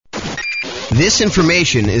This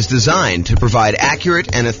information is designed to provide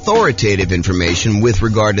accurate and authoritative information with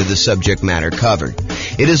regard to the subject matter covered.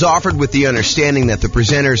 It is offered with the understanding that the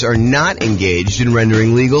presenters are not engaged in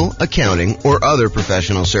rendering legal, accounting, or other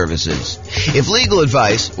professional services. If legal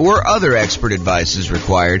advice or other expert advice is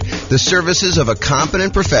required, the services of a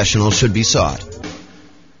competent professional should be sought.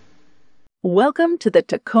 Welcome to the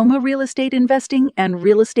Tacoma Real Estate Investing and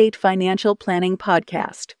Real Estate Financial Planning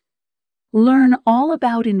Podcast. Learn all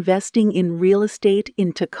about investing in real estate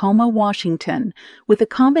in Tacoma, Washington, with a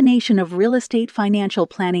combination of real estate financial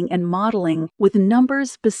planning and modeling with numbers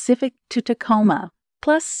specific to Tacoma,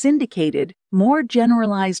 plus syndicated, more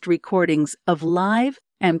generalized recordings of live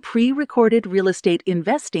and pre-recorded real estate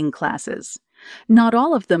investing classes, not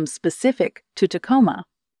all of them specific to Tacoma.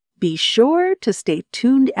 Be sure to stay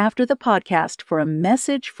tuned after the podcast for a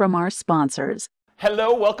message from our sponsors.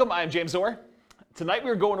 Hello, welcome. I'm James Orr. Tonight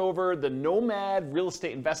we're going over the Nomad real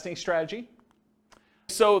estate investing strategy.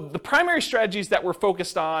 So the primary strategies that we're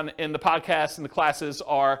focused on in the podcast and the classes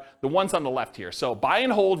are the ones on the left here. So buy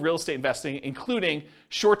and hold real estate investing, including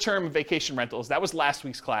short-term vacation rentals. That was last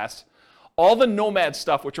week's class. All the Nomad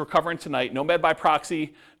stuff, which we're covering tonight, Nomad by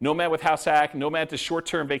proxy, Nomad with house hack, Nomad to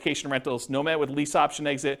short-term vacation rentals, Nomad with lease option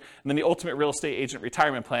exit, and then the ultimate real estate agent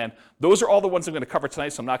retirement plan. Those are all the ones I'm going to cover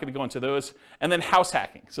tonight, so I'm not going to go into those. And then house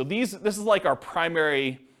hacking. So this is like our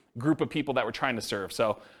primary group of people that we're trying to serve.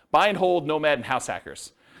 So buy and hold, Nomad, and house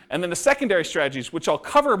hackers. And then the secondary strategies, which I'll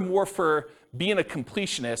cover more for being a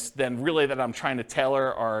completionist than really that I'm trying to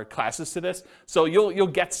tailor our classes to this. So you'll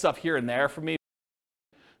get stuff here and there from me.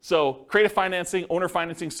 So creative financing, owner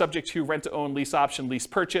financing subject to rent-to-own, lease option, lease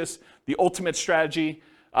purchase, the ultimate strategy,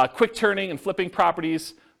 quick turning and flipping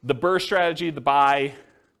properties, the BRRRR strategy, the buy,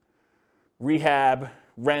 rehab,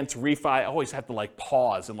 rent, refi. I always have to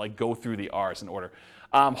pause and go through the R's in order.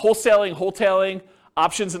 Wholesaling, wholetailing,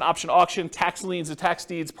 options and option auction, tax liens and tax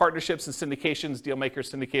deeds, partnerships and syndications, deal maker,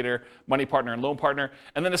 syndicator, money partner, and loan partner.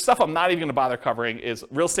 And then the stuff I'm not even going to bother covering is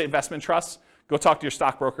real estate investment trusts. Go talk to your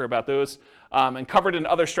stockbroker about those, and covered in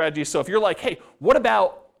other strategies. So if you're like, hey, what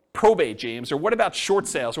about probate, James? Or what about short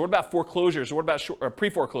sales? Or what about foreclosures? Or what about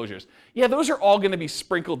pre-foreclosures? Yeah, those are all going to be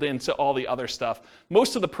sprinkled into all the other stuff.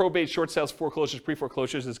 Most of the probate, short sales, foreclosures,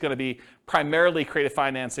 pre-foreclosures is going to be primarily creative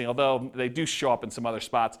financing, although they do show up in some other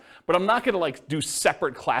spots. But I'm not going to do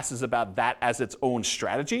separate classes about that as its own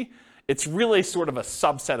strategy. It's really sort of a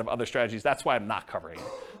subset of other strategies. That's why I'm not covering it.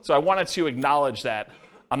 So I wanted to acknowledge that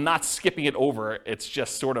I'm not skipping it over. It's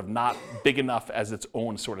just sort of not big enough as its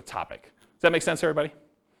own sort of topic. Does that make sense, everybody?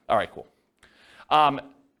 All right, cool.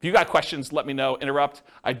 If you got questions, let me know. Interrupt.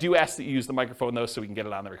 I do ask that you use the microphone, though, so we can get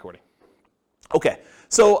it on the recording. Okay,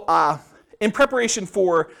 so in preparation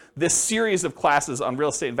for this series of classes on real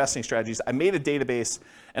estate investing strategies, I made a database,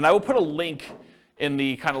 and I will put a link in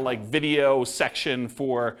the kind of video section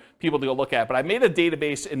for people to go look at. But I made a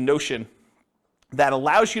database in Notion that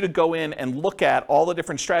allows you to go in and look at all the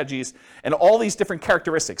different strategies and all these different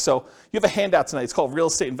characteristics. So you have a handout tonight. It's called Real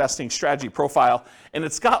Estate Investing Strategy Profile, and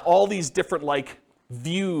it's got all these different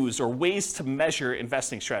views or ways to measure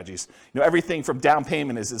investing strategies. Everything from down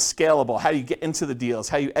payment is scalable, how you get into the deals,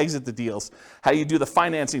 how you exit the deals, how you do the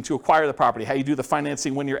financing to acquire the property, how you do the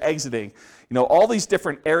financing when you're exiting. All these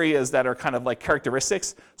different areas that are kind of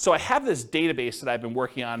characteristics. So I have this database that I've been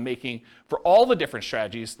working on making for all the different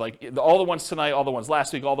strategies, all the ones tonight, all the ones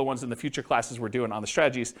last week, all the ones in the future classes we're doing on the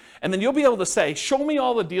strategies. And then you'll be able to say, show me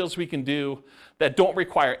all the deals we can do that don't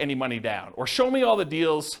require any money down, or show me all the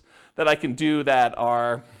deals that I can do that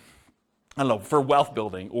are, for wealth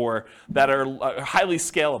building, or that are highly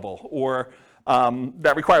scalable, or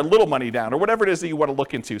that require little money down, or whatever it is that you want to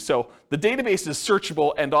look into. So the database is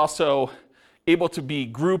searchable and also able to be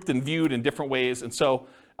grouped and viewed in different ways. And so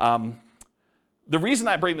the reason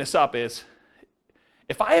I bring this up is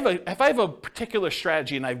if I have a particular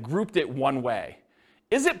strategy and I've grouped it one way,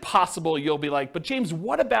 is it possible you'll be like, but James,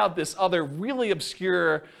 what about this other really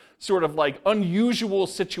obscure sort of unusual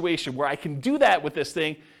situation where I can do that with this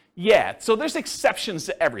thing? Yeah, so there's exceptions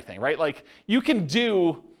to everything, right? You can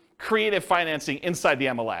do creative financing inside the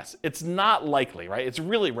MLS. It's not likely, right? It's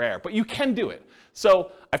really rare, but you can do it.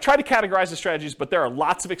 So I've tried to categorize the strategies, but there are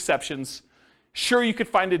lots of exceptions. Sure, you could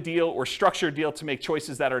find a deal or structure a deal to make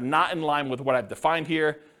choices that are not in line with what I've defined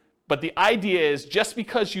here. But the idea is just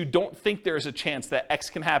because you don't think there's a chance that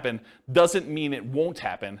X can happen doesn't mean it won't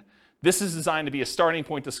happen. This is designed to be a starting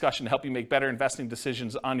point discussion to help you make better investing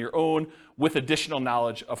decisions on your own with additional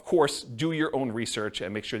knowledge. Of course, do your own research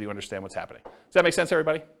and make sure that you understand what's happening. Does that make sense,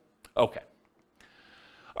 everybody? Okay.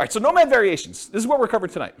 All right, so Nomad variations. This is what we're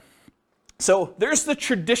covering tonight. So there's the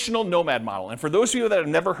traditional Nomad model. And for those of you that have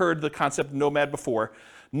never heard the concept of Nomad before,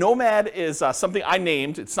 Nomad is something I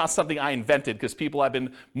named. It's not something I invented because people have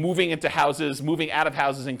been moving into houses, moving out of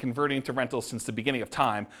houses and converting to rentals since the beginning of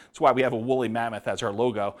time. That's why we have a woolly mammoth as our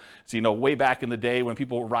logo. So, way back in the day when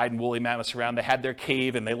people were riding woolly mammoths around, they had their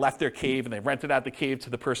cave and they left their cave and they rented out the cave to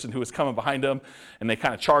the person who was coming behind them and they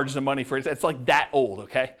kind of charged them money for it. It's like that old,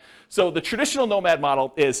 okay? So the traditional Nomad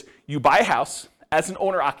model is you buy a house as an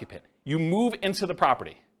owner-occupant. You move into the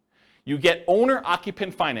property. You get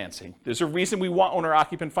owner-occupant financing. There's a reason we want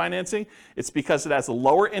owner-occupant financing. It's because it has a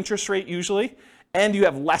lower interest rate usually, and you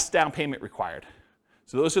have less down payment required.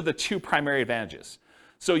 So those are the two primary advantages.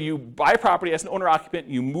 So you buy a property as an owner-occupant,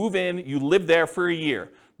 you move in, you live there for a year.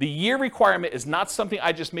 The year requirement is not something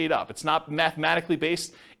I just made up. It's not mathematically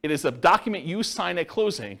based. It is a document you sign at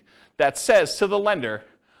closing that says to the lender,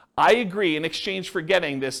 I agree in exchange for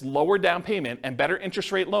getting this lower down payment and better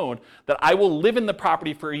interest rate loan that I will live in the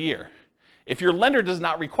property for a year. If your lender does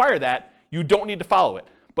not require that, you don't need to follow it.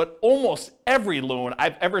 But almost every loan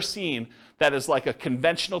I've ever seen that is like a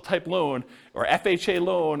conventional type loan or FHA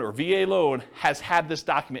loan or VA loan has had this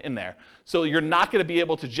document in there. So you're not going to be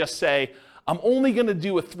able to just say, I'm only going to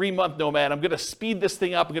do a 3-month Nomad. I'm going to speed this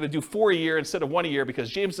thing up. I'm going to do 4 a year instead of 1 a year because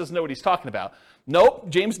James doesn't know what he's talking about. Nope,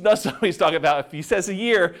 James does know what he's talking about. If he says a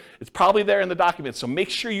year, it's probably there in the document. So make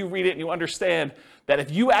sure you read it and you understand that if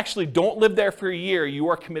you actually don't live there for a year, you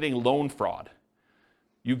are committing loan fraud.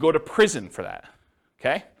 You go to prison for that,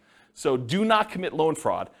 okay? So do not commit loan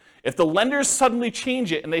fraud. If the lenders suddenly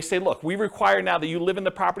change it and they say, look, we require now that you live in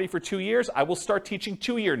the property for 2 years, I will start teaching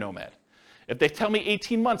 2-year Nomad. If they tell me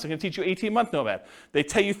 18 months, I'm going to teach you 18-month Nomad. They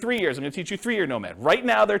tell you 3 years, I'm going to teach you 3-year Nomad. Right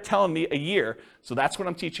now, they're telling me a year, so that's what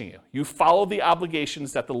I'm teaching you. You follow the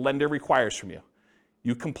obligations that the lender requires from you.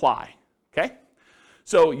 You comply, okay?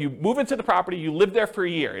 So you move into the property, you live there for a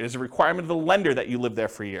year. It is a requirement of the lender that you live there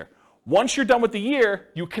for a year. Once you're done with the year,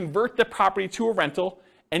 you convert the property to a rental,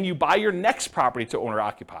 and you buy your next property to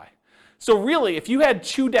owner-occupy. So really, if you had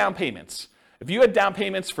 2 down payments, if you had down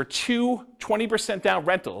payments for 2 20% down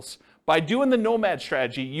rentals, by doing the Nomad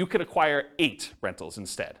strategy, you could acquire 8 rentals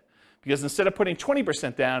instead. Because instead of putting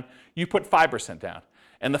 20% down, you put 5% down.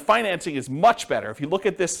 And the financing is much better. If you look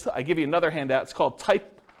at this, I give you another handout. It's called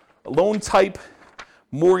loan type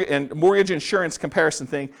and mortgage insurance comparison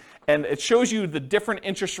thing. And it shows you the different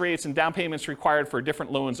interest rates and down payments required for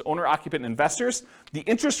different loans, owner-occupant investors. The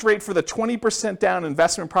interest rate for the 20% down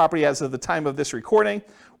investment property as of the time of this recording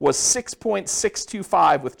was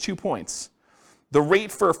 6.625 with 2 points. The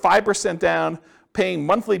rate for 5% down paying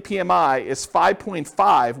monthly PMI is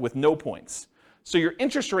 5.5 with no points. So your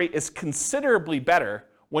interest rate is considerably better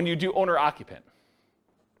when you do owner-occupant,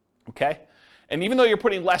 okay? And even though you're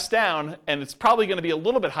putting less down, and it's probably going to be a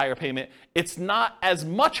little bit higher payment, it's not as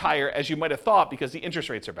much higher as you might have thought because the interest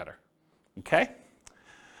rates are better, okay?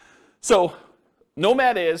 So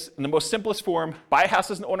Nomad is, in the most simplest form, buy a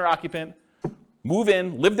house as an owner-occupant, move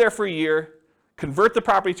in, live there for a year, convert the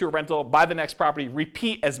property to a rental, buy the next property,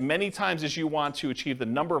 repeat as many times as you want to achieve the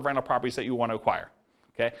number of rental properties that you want to acquire,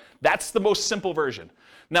 okay? That's the most simple version.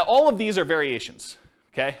 Now, all of these are variations,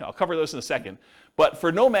 okay? I'll cover those in a second. But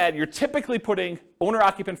for Nomad, you're typically putting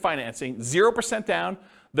owner-occupant financing, 0% down.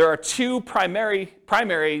 There are 2 primary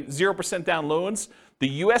 0% down loans.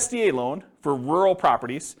 The USDA loan for rural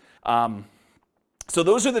properties. So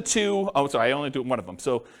those are the 2, oh, sorry, I only do one of them.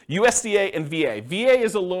 So USDA and VA. VA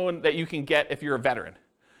is a loan that you can get if you're a veteran.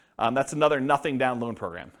 That's another nothing down loan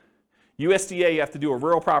program. USDA, you have to do a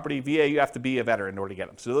rural property. VA, you have to be a veteran in order to get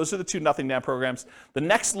them. So those are the 2 nothing down programs. The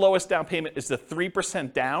next lowest down payment is the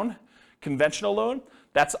 3% down conventional loan.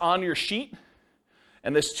 That's on your sheet.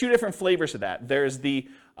 And there's 2 different flavors of that. There's the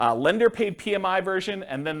lender paid PMI version,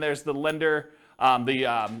 and then there's the lender,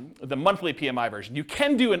 the monthly PMI version. You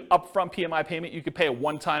can do an upfront PMI payment. You could pay a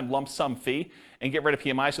one-time lump sum fee and get rid of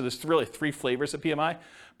PMI. So there's really 3 flavors of PMI.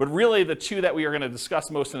 But really the 2 that we are going to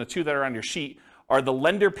discuss most and the 2 that are on your sheet are the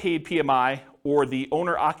lender paid PMI or the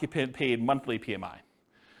owner occupant paid monthly PMI.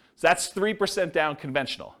 So that's 3% down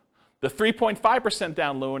conventional. The 3.5%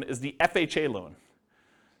 down loan is the FHA loan.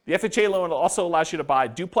 The FHA loan also allows you to buy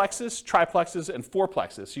duplexes, triplexes, and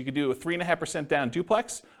fourplexes. So you could do a 3.5% down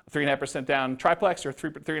duplex, a 3.5% down triplex, or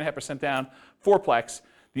 3.5% down fourplex.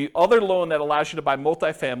 The other loan that allows you to buy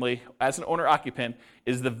multifamily as an owner-occupant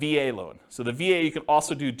is the VA loan. So the VA, you can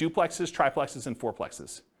also do duplexes, triplexes, and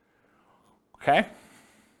fourplexes. Okay?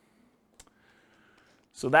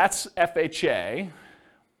 So that's FHA.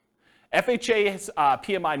 FHA's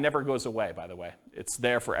PMI never goes away, by the way. It's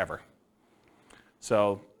there forever.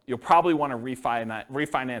 So you'll probably want to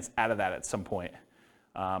refinance out of that at some point.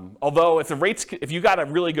 Although if you got a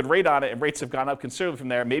really good rate on it and rates have gone up considerably from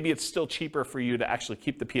there, maybe it's still cheaper for you to actually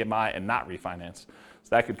keep the PMI and not refinance.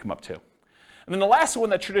 So that could come up too. And then the last one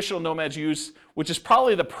that traditional nomads use, which is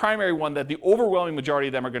probably the primary one that the overwhelming majority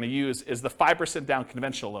of them are going to use, is the 5% down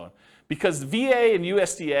conventional loan. Because VA and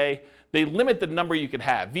USDA, they limit the number you can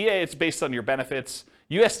have. VA, it's based on your benefits.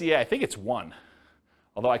 USDA, I think it's 1.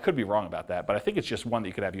 Although I could be wrong about that, but I think it's just 1 that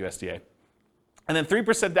you could have USDA. And then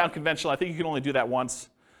 3% down conventional, I think you can only do that once.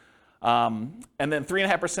 And then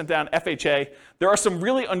 3.5% down FHA. There are some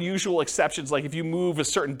really unusual exceptions, like if you move a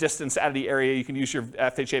certain distance out of the area, you can use your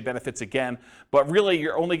FHA benefits again. But really,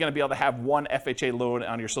 you're only going to be able to have one FHA loan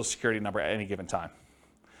on your Social Security number at any given time.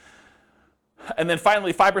 And then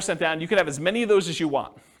finally, 5% down, you can have as many of those as you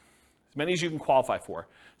want, as many as you can qualify for.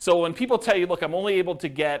 So when people tell you, look, I'm only able to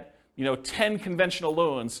get 10 conventional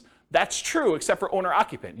loans, that's true, except for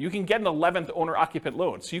owner-occupant. You can get an 11th owner-occupant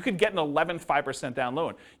loan. So you could get an 11th 5% down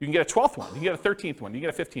loan. You can get a 12th one. You can get a 13th one. You can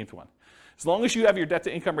get a 15th one. As long as you have your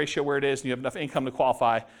debt-to-income ratio where it is and you have enough income to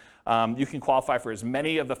qualify, you can qualify for as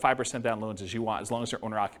many of the 5% down loans as you want, as long as they're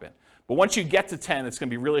owner-occupant. But once you get to 10, it's going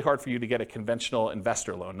to be really hard for you to get a conventional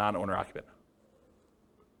investor loan, non-owner-occupant.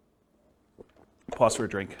 Pause for a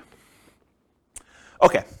drink.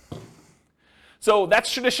 Okay. So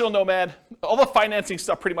that's traditional nomad. All the financing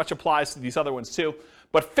stuff pretty much applies to these other ones too.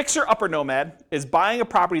 But fixer-upper nomad is buying a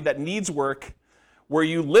property that needs work, where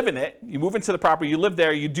you live in it, you move into the property, you live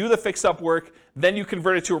there, you do the fix-up work, then you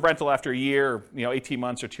convert it to a rental after a year, 18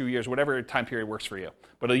 months or 2 years, whatever time period works for you,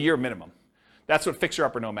 but a year minimum. That's what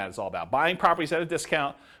fixer-upper nomad is all about. Buying properties at a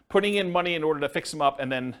discount, putting in money in order to fix them up,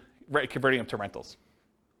 and then converting them to rentals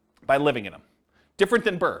by living in them. Different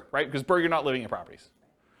than BRRRR, right? Because BRRRR, you're not living in properties.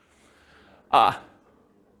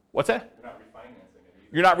 What's that? You're not refinancing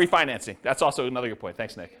it. You're not refinancing. That's also another good point.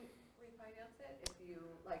 Thanks, Nick. Refinance it if you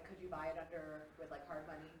could you buy it with hard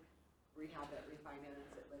money, rehab it,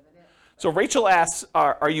 refinance it, live in it? So Rachel asks,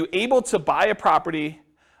 are you able to buy a property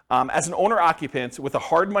as an owner occupant with a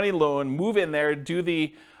hard money loan, move in there, do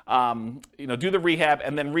the do the rehab,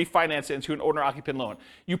 and then refinance it into an owner occupant loan?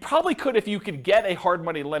 You probably could if you could get a hard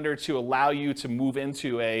money lender to allow you to move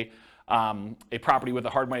into a property with a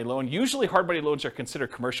hard money loan. Usually hard money loans are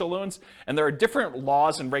considered commercial loans, and there are different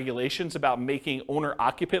laws and regulations about making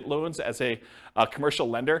owner-occupant loans as a commercial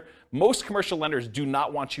lender. Most commercial lenders do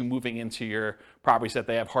not want you moving into your properties that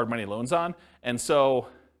they have hard money loans on, and so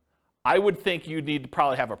I would think you'd need to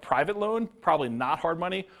probably have a private loan, probably not hard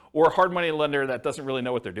money, or a hard money lender that doesn't really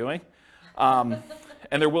know what they're doing, and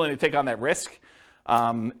they're willing to take on that risk.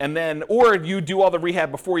 Or you do all the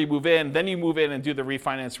rehab before you move in, then you move in and do the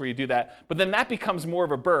refinance where you do that. But then that becomes more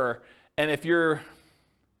of a BRRRR. And if you're,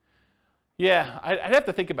 I'd have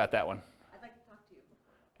to think about that one. I'd like to talk to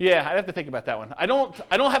you. Yeah, I'd have to think about that one. I don't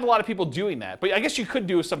have a lot of people doing that, but I guess you could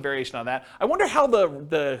do some variation on that. I wonder how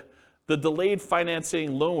the delayed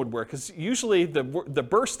financing loan would work, because usually the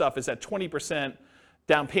BRRRR stuff is at 20%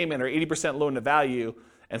 down payment or 80% loan to value.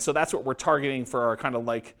 And so that's what we're targeting for our kind of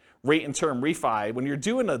like rate and term refi. When you're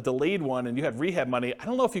doing a delayed one and you have rehab money, I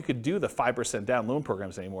don't know if you could do the 5% down loan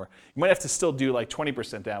programs anymore. You might have to still do like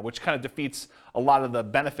 20% down, which kind of defeats a lot of the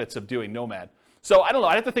benefits of doing Nomad. So I don't know,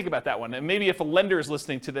 I'd have to think about that one. And maybe if a lender is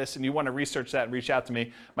listening to this and you want to research that and reach out to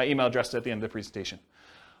me, my email address is at the end of the presentation.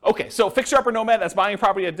 Okay, so fixer-upper Nomad, that's buying a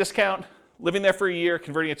property at a discount, living there for a year,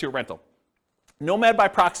 converting it to a rental. Nomad by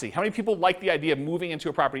proxy, how many people like the idea of moving into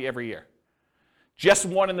a property every year? Just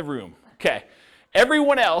one in the room. Okay.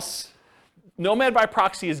 Everyone else, Nomad by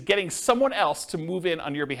proxy is getting someone else to move in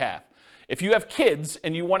on your behalf. If you have kids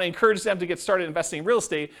and you want to encourage them to get started investing in real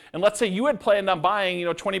estate, and let's say you had planned on buying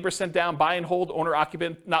 20% down, buy and hold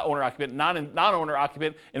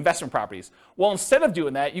non-owner-occupant investment properties. Well, instead of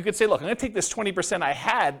doing that, you could say, look, I'm going to take this 20% I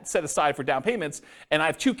had set aside for down payments, and I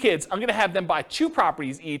have 2 kids. I'm going to have them buy 2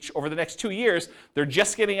 properties each over the next 2 years. They're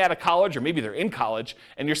just getting out of college, or maybe they're in college,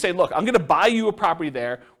 and you're saying, look, I'm going to buy you a property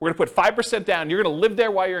there. We're going to put 5% down. You're going to live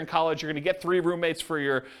there while you're in college. You're going to get 3 roommates for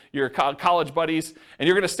your college buddies, and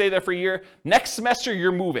you're going to stay there for a year. Next semester,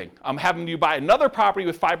 you're moving. I'm having you buy another property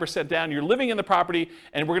with 5% down. You're living in the property,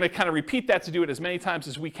 and we're going to kind of repeat that to do it as many times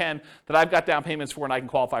as we can that I've got down payments for and I can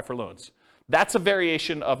qualify for loans. That's a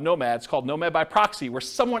variation of Nomad. It's called Nomad by proxy, where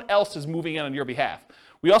someone else is moving in on your behalf.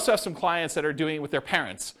 We also have some clients that are doing it with their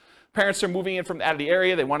parents. Parents are moving in from out of the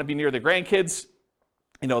area. They want to be near their grandkids.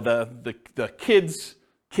 The kids,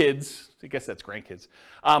 I guess that's grandkids.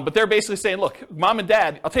 But they're basically saying, look, mom and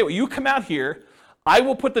dad, I'll tell you what, you come out here. I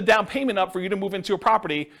will put the down payment up for you to move into a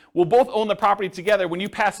property. We'll both own the property together. When you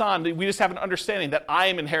pass on, we just have an understanding that I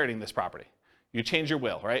am inheriting this property. You change your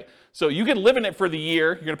will, right? So you can live in it for the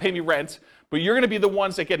year, you're gonna pay me rent, but you're gonna be the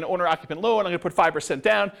ones that get an owner-occupant loan. I'm gonna put 5%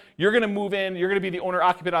 down. You're gonna move in, you're gonna be the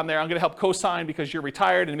owner-occupant on there. I'm gonna help co-sign because you're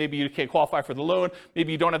retired and maybe you can't qualify for the loan.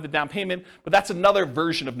 Maybe you don't have the down payment, but that's another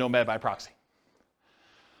version of Nomad by proxy.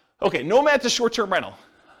 Okay, Nomad's a short-term rental.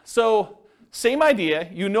 So same idea,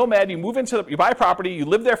 you Nomad, you move into, you buy a property, you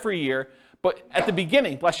live there for a year, but at the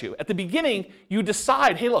beginning, bless you, at the beginning, you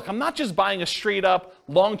decide, hey, look, I'm not just buying a straight up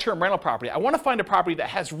long-term rental property. I want to find a property that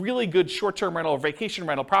has really good short-term rental or vacation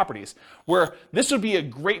rental properties where this would be a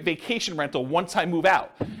great vacation rental once I move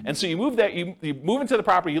out. And so you move there, you move into the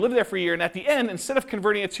property, you live there for a year, and at the end, instead of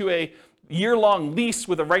converting it to a year-long lease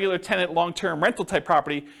with a regular tenant long-term rental type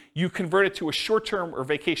property, you convert it to a short-term or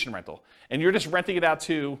vacation rental. And you're just renting it out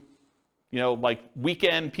to, you know, like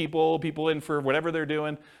weekend people in for whatever they're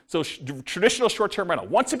doing. So traditional short-term rental.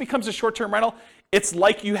 Once it becomes a short-term rental, it's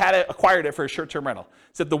like you had acquired it for a short-term rental.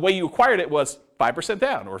 Except the way you acquired it was 5%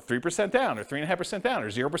 down, or 3% down, or 3.5% down, or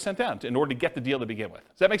 0% down in order to get the deal to begin with.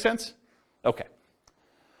 Does that make sense? Okay.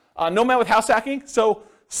 Nomad with house hacking. So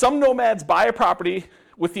some nomads buy a property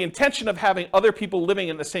with the intention of having other people living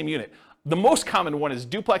in the same unit. The most common one is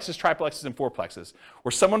duplexes, triplexes, and fourplexes,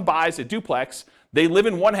 where someone buys a duplex, they live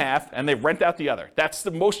in one half, and they rent out the other. That's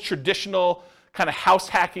the most traditional kind of house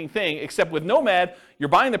hacking thing, except with Nomad, you're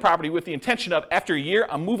buying the property with the intention of, after a year,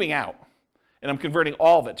 I'm moving out, and I'm converting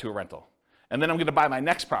all of it to a rental. And then I'm going to buy my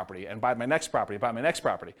next property, and buy my next property, buy my next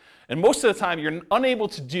property. And most of the time, you're unable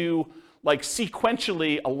to do like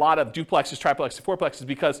sequentially a lot of duplexes, triplexes, fourplexes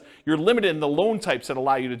because you're limited in the loan types that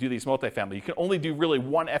allow you to do these multifamily. You can only do really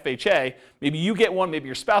one FHA. Maybe you get one, maybe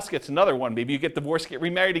your spouse gets another one. Maybe you get divorced, get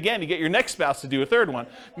remarried again, you get your next spouse to do a third one.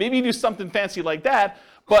 Maybe you do something fancy like that,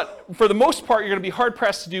 but for the most part, you're gonna be hard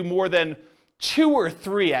pressed to do more than 2 or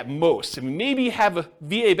 3 at most. I mean, maybe you have a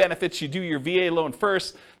VA benefits, you do your VA loan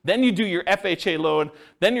first, then you do your FHA loan,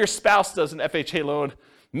 then your spouse does an FHA loan.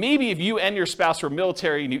 Maybe if you and your spouse were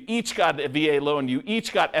military and you each got a VA loan, you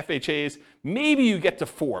each got FHAs, maybe you get to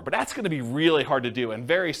 4, but that's going to be really hard to do and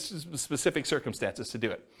very specific circumstances to do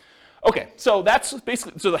it. Okay, so that's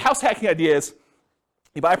basically, so the house hacking idea is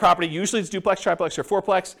you buy a property, usually it's duplex, triplex, or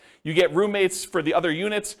fourplex, you get roommates for the other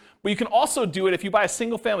units, but you can also do it if you buy a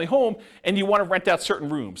single family home and you want to rent out certain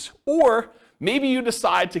rooms. Or maybe you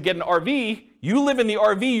decide to get an RV, you live in the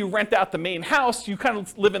RV, you rent out the main house, you kind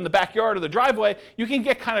of live in the backyard or the driveway, you can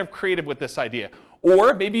get kind of creative with this idea.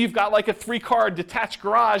 Or maybe you've got like a 3-car detached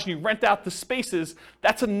garage and you rent out the spaces.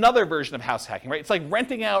 That's another version of house hacking, right? It's like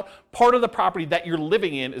renting out part of the property that you're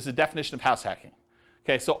living in is the definition of house hacking.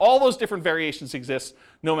 Okay, so all those different variations exist,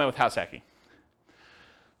 Nomad with house hacking.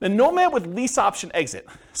 The Nomad with lease option exit.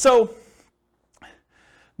 So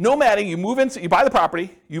nomading, you move in, you buy the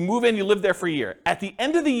property, you move in, you live there for a year. At the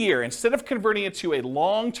end of the year, instead of converting it to a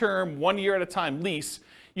long-term, 1 year at a time lease,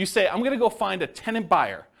 you say, I'm going to go find a tenant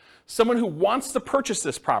buyer, someone who wants to purchase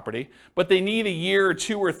this property, but they need a year or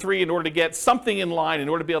 2 or 3 in order to get something in line in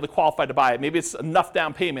order to be able to qualify to buy it. Maybe it's enough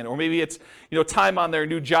down payment, or maybe it's time on their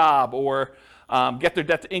new job, or get their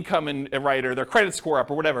debt to income right, or their credit score up,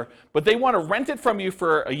 or whatever. But they want to rent it from you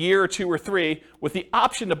for a year or 2 or 3 with the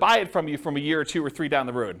option to buy it from you from a year or 2 or 3 down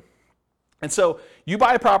the road. And so you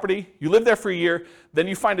buy a property, you live there for a year, then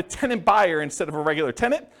you find a tenant buyer instead of a regular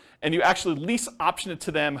tenant, and you actually lease option it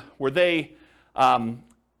to them where they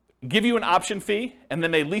give you an option fee, and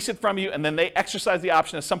then they lease it from you, and then they exercise the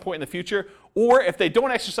option at some point in the future. Or if they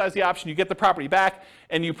don't exercise the option, you get the property back,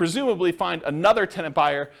 and you presumably find another tenant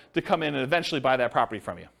buyer to come in and eventually buy that property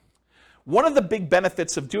from you. One of the big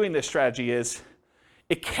benefits of doing this strategy is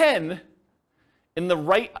it can, in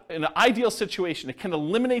an ideal situation, it can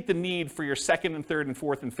eliminate the need for your second and third and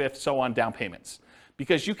fourth and fifth, so on, down payments.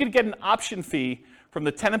 Because you can get an option fee from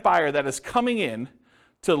the tenant buyer that is coming in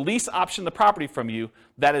to lease option the property from you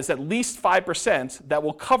that is at least 5% that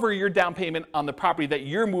will cover your down payment on the property that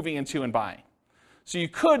you're moving into and buying. So you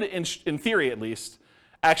could, in theory at least,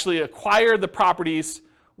 actually acquire the properties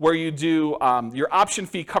where you do, your option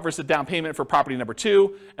fee covers the down payment for property number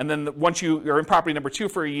 2, and then once you're in property number 2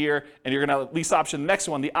 for a year and you're going to lease option the next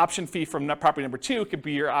one, the option fee from property number 2 could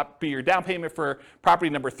be your down payment for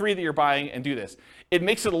property number 3 that you're buying, and do this. It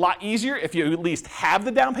makes it a lot easier if you at least have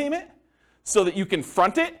the down payment, so that you can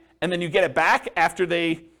front it and then you get it back after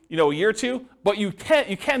a year or 2. But you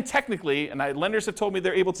can technically, and lenders have told me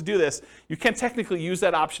they're able to do this, you can technically use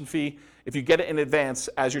that option fee if you get it in advance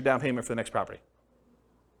as your down payment for the next property.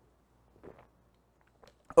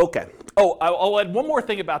 Okay. Oh, I'll add one more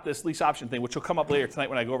thing about this lease option thing, which will come up later tonight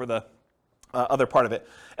when I go over the other part of it.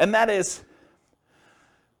 And that is,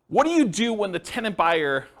 What do you do when the tenant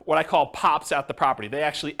buyer, what I call, pops out the property? They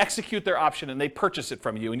actually execute their option and they purchase it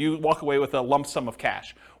from you, and you walk away with a lump sum of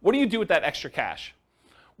cash. What do you do with that extra cash?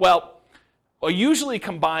 Well, I usually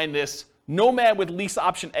combine this Nomad with lease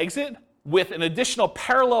option exit with an additional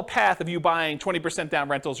parallel path of you buying 20% down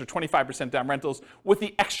rentals or 25% down rentals with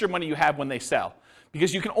the extra money you have when they sell.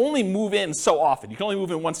 Because you can only move in so often. You can only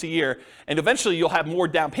move in once a year, and eventually you'll have more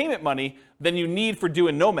down payment money than you need for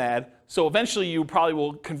doing Nomad. So eventually you probably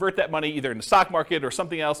will convert that money either in the stock market or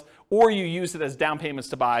something else, or you use it as down payments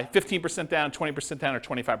to buy 15% down, 20% down, or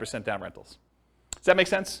 25% down rentals. Does that make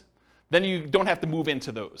sense? Then you don't have to move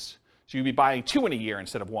into those. So you'd be buying 2 in a year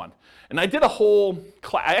instead of 1. And I did a whole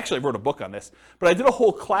class, I actually wrote a book on this, but I did a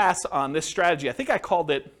whole class on this strategy. I think I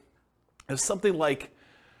called it something like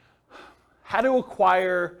how to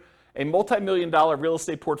acquire a multi-million-dollar real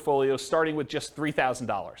estate portfolio starting with just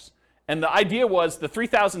 $3,000. And the idea was the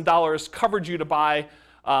 $3,000 covered you to buy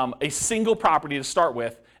a single property to start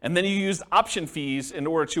with, and then you used option fees in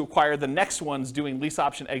order to acquire the next ones doing lease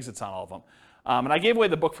option exits on all of them. And I gave away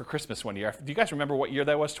the book for Christmas one year. Do you guys remember what year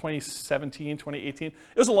that was? 2017, 2018? It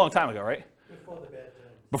was a long time ago, right? Before the bad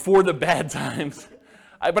times. Before the bad times.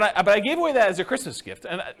 But I gave away that as a Christmas gift.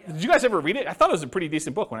 And did you guys ever read it? I thought it was a pretty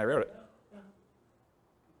decent book when I wrote it.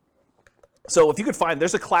 So if you could find,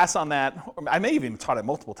 there's a class on that. I may have even taught it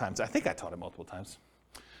multiple times. I think I taught it multiple times.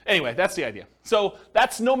 Anyway, that's the idea. So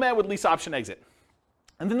that's Nomad with lease option exit.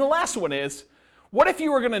 And then the last one is, what if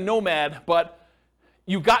you were going to Nomad, but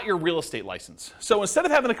you got your real estate license? So instead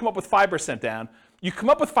of having to come up with 5% down, you come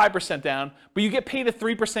up with 5% down, but you get paid a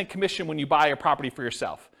 3% commission when you buy a property for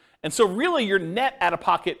yourself. And so really you're net out of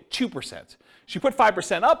pocket 2%. So you put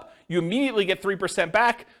 5% up, you immediately get 3%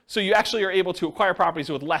 back, so you actually are able to acquire properties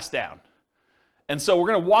with less down. And so we're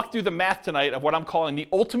going to walk through the math tonight of what I'm calling the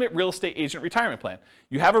ultimate real estate agent retirement plan.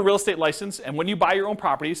 You have a real estate license, and when you buy your own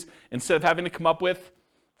properties, instead of having to come up with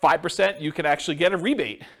 5%, you can actually get a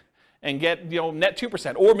rebate and get net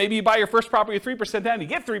 2%. Or maybe you buy your first property with 3% down, you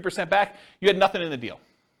get 3% back, you had nothing in the deal.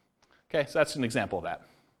 Okay, so that's an example of that.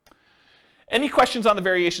 Any questions on the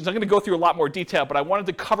variations? I'm going to go through a lot more detail, but I wanted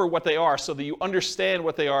to cover what they are so that you understand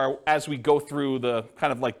what they are as we go through the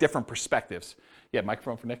kind of like different perspectives. Yeah,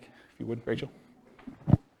 microphone for Nick, if you would, Rachel.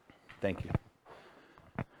 Thank you.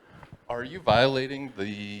 Are you violating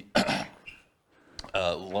the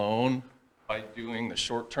loan by doing the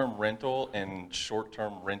short-term rental and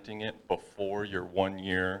short-term renting it before your 1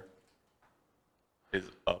 year is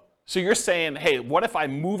up? So you're saying, hey, what if I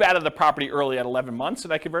move out of the property early at 11 months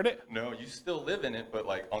and I convert it? No, you still live in it, but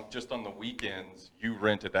like just on the weekends, you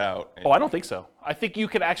rent it out. Oh, I don't think so. I think you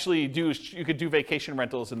could actually do vacation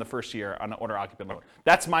rentals in the first year on an owner-occupant loan.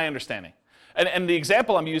 That's my understanding. And the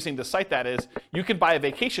example I'm using to cite that is you can buy a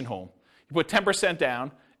vacation home. You put 10%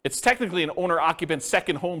 down. It's technically an owner-occupant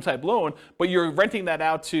second home type loan, but you're renting that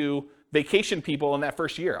out to vacation people in that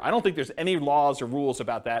first year. I don't think there's any laws or rules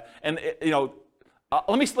about that. And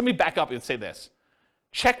let me back up and say this.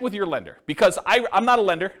 Check with your lender, because I'm not a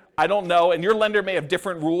lender. I don't know, and your lender may have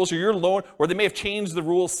different rules, or your loan, or they may have changed the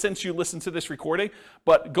rules since you listened to this recording.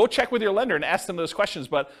 But go check with your lender and ask them those questions.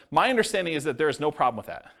 But my understanding is that there is no problem with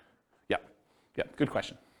that. Yeah, good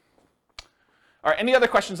question. All right, any other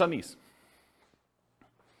questions on these?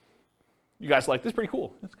 You guys like this? Pretty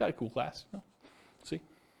cool. It's got a cool class. No? See?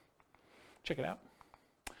 Check it out.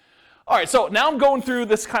 All right, so now I'm going through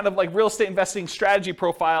this kind of like real estate investing strategy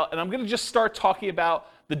profile, and I'm going to just start talking about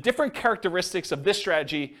the different characteristics of this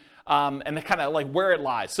strategy and the kind of like where it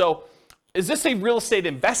lies. So is this a real estate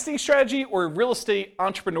investing strategy or a real estate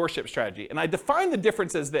entrepreneurship strategy? And I define the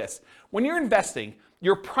difference as this. When you're investing,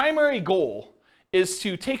 your primary goal is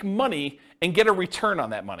to take money and get a return on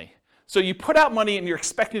that money. So you put out money and you're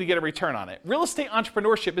expecting to get a return on it. Real estate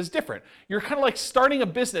entrepreneurship is different. You're kind of like starting a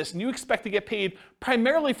business and you expect to get paid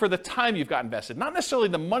primarily for the time you've got invested. Not necessarily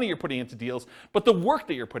the money you're putting into deals, but the work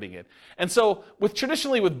that you're putting in. And so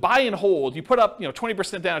traditionally with buy and hold, you put up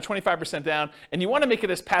 20% down, 25% down, and you want to make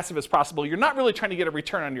it as passive as possible. You're not really trying to get a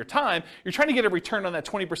return on your time. You're trying to get a return on that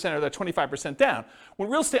 20% or that 25% down. When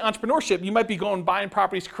real estate entrepreneurship, you might be going buying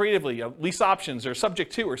properties creatively, lease options or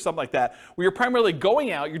subject to or something like that, where you're primarily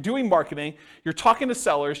going out, you're doing marketing, you're talking to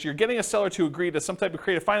sellers, you're getting a seller to agree to some type of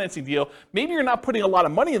creative financing deal. Maybe you're not putting a lot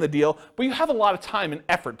of money in the deal, but you have a lot of time and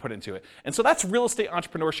effort put into it. And so that's real estate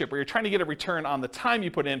entrepreneurship, where you're trying to get a return on the time you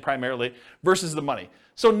put in primarily versus the money.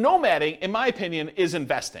 So nomading, in my opinion, is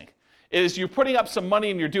investing. Is you're putting up some money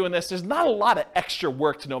and you're doing this. There's not a lot of extra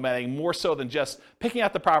work to nomading, more so than just picking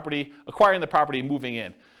out the property, acquiring the property, and moving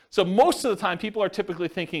in. So most of the time, people are typically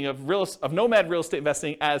thinking of nomad real estate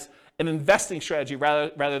investing as an investing strategy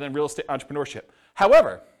rather than real estate entrepreneurship.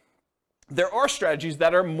 However, there are strategies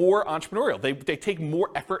that are more entrepreneurial. They take more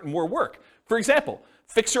effort and more work. For example,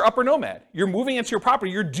 fixer-upper nomad. You're moving into your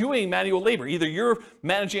property. You're doing manual labor. Either you're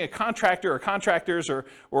managing a contractor or contractors or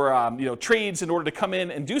trades in order to come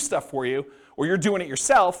in and do stuff for you, or you're doing it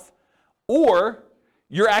yourself, or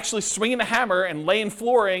you're actually swinging a hammer and laying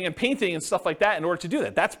flooring and painting and stuff like that in order to do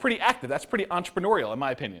that. That's pretty active. That's pretty entrepreneurial, in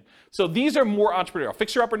my opinion. So these are more entrepreneurial.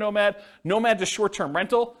 Fixer-upper nomad. Nomad is short-term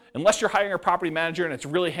rental. Unless you're hiring a property manager and it's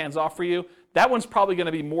really hands-off for you, that one's probably going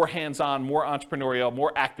to be more hands-on, more entrepreneurial,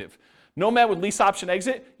 more active. Nomad with lease option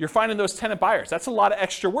exit, you're finding those tenant buyers. That's a lot of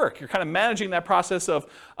extra work. You're kind of managing that process of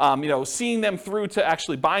seeing them through to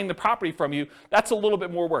actually buying the property from you. That's a little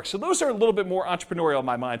bit more work. So those are a little bit more entrepreneurial in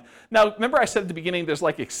my mind. Now, remember I said at the beginning there's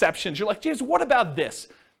like exceptions. You're like, James, what about this?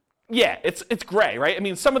 Yeah, it's gray, right? I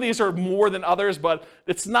mean, some of these are more than others, but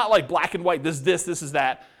it's not like black and white. This is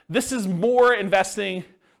that. This is more investing.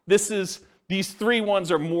 These three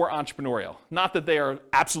ones are more entrepreneurial. Not that they are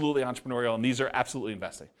absolutely entrepreneurial and these are absolutely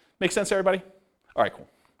investing. Make sense, everybody? All right, cool.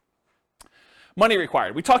 Money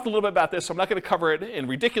required. We talked a little bit about this, so I'm not going to cover it in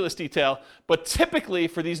ridiculous detail, but typically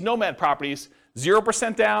for these Nomad properties,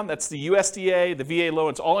 0% down, that's the USDA, the VA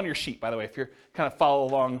loan. It's all on your sheet, by the way, if you're kind of follow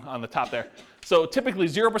along on the top there. So typically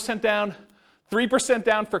 0% down, 3%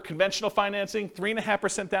 down for conventional financing,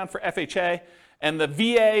 3.5% down for FHA, and the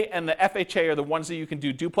VA and the FHA are the ones that you can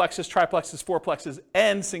do duplexes, triplexes, fourplexes,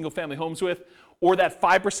 and single-family homes with, or that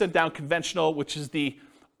 5% down conventional, which is the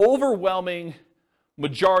overwhelming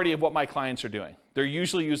majority of what my clients are doing. They're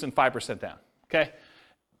usually using 5% down, okay?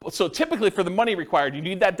 So typically for the money required, you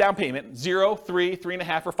need that down payment, 0, 3,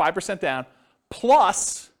 3.5, or 5% down,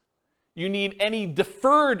 plus you need any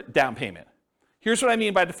deferred down payment. Here's what I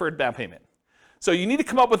mean by deferred down payment. So you need to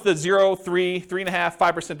come up with the 0, 3, 3.5,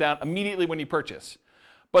 5% down immediately when you purchase.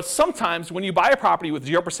 But sometimes when you buy a property with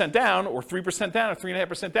 0% down, or 3% down, or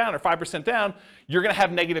 3.5% down, or 5% down, you're gonna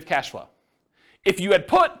have negative cash flow. If you had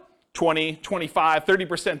put 20, 25,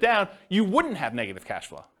 30% down, you wouldn't have negative cash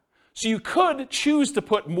flow. So you could choose to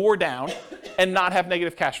put more down and not have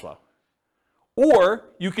negative cash flow. Or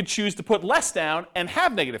you could choose to put less down and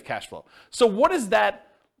have negative cash flow. So what is that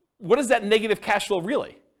negative cash flow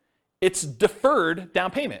really? It's deferred down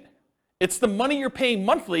payment. It's the money you're paying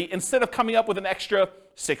monthly instead of coming up with an extra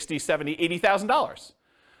 $60,000, $70,000, $80,000.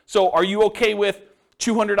 So are you okay with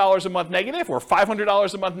 $200 a month negative or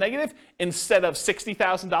 $500 a month negative instead of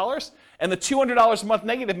 $60,000? And the $200 a month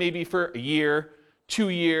negative may be for a year, 2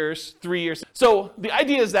 years, 3 years. So the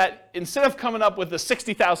idea is that instead of coming up with the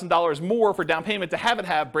 $60,000 more for down payment to have it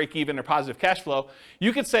have break even or positive cash flow,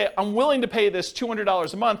 you could say, I'm willing to pay this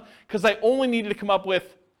 $200 a month because I only needed to come up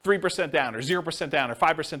with 3% down, or 0% down, or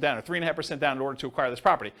 5% down, or 3.5% down in order to acquire this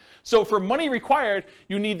property. So for money required,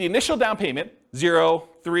 you need the initial down payment, 0,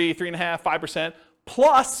 3, 3.5, 5%,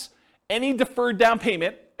 plus any deferred down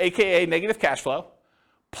payment, aka negative cash flow,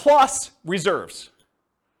 plus reserves.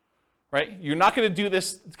 Right? You're not going to do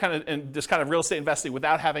this kind of real estate investing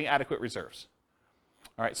without having adequate reserves.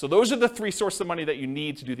 All right, so those are the three sources of money that you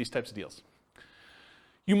need to do these types of deals.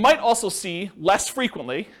 You might also see less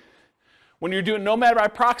frequently when you're doing Nomad by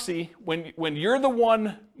proxy, when you're the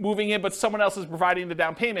one moving in but someone else is providing the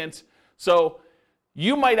down payment. So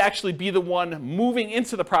you might actually be the one moving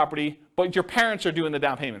into the property, but your parents are doing the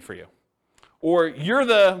down payment for you. Or you're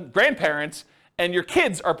the grandparents and your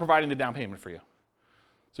kids are providing the down payment for you.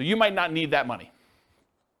 So you might not need that money.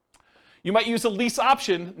 You might use a lease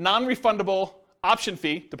option, non-refundable option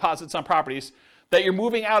fee, deposits on properties, that you're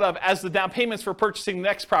moving out of as the down payments for purchasing the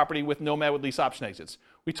next property with Nomad with lease option exits.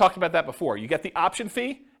 We talked about that before. You get the option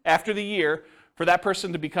fee after the year for that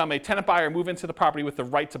person to become a tenant buyer, move into the property with the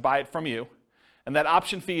right to buy it from you. And that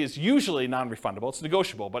option fee is usually non-refundable. It's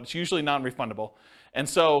negotiable, but it's usually non-refundable. And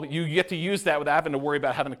so you get to use that without having to worry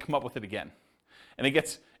about having to come up with it again. And it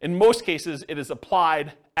gets, in most cases, it is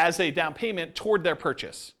applied as a down payment toward their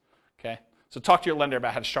purchase. Okay? So talk to your lender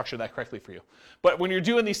about how to structure that correctly for you. But when you're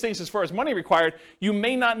doing these things as far as money required, you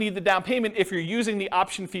may not need the down payment if you're using the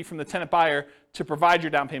option fee from the tenant buyer to provide your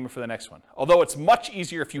down payment for the next one. Although it's much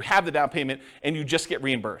easier if you have the down payment and you just get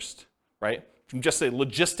reimbursed, right? From just a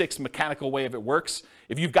logistics, mechanical way of it works.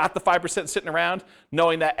 If you've got the 5% sitting around,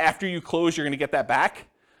 knowing that after you close, you're going to get that back,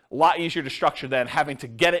 a lot easier to structure than having to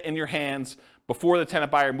get it in your hands before the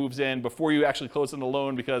tenant buyer moves in, before you actually close on the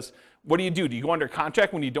loan, because what do? Do you go under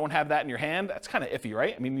contract when you don't have that in your hand? That's kind of iffy,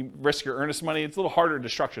 right? I mean, you risk your earnest money. It's a little harder to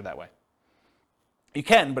structure that way. You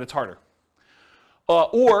can, but it's harder.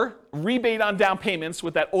 Or rebate on down payments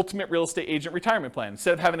with that ultimate real estate agent retirement plan.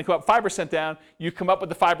 Instead of having to come up 5% down, you come up with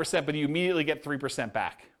the 5%, but you immediately get 3%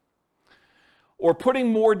 back. Or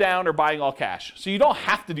putting more down or buying all cash. So you don't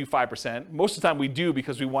have to do 5%. Most of the time we do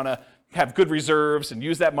because we want to have good reserves and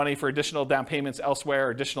use that money for additional down payments elsewhere,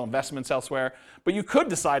 or additional investments elsewhere. But you could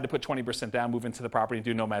decide to put 20% down, move into the property, and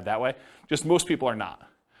do Nomad that way. Just most people are not.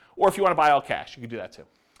 Or if you want to buy all cash, you could do that too.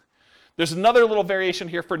 There's another little variation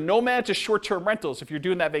here for Nomad to short-term rentals. If you're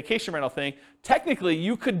doing that vacation rental thing, technically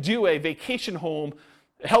you could do a vacation home.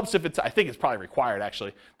 It helps if it's, I think it's probably required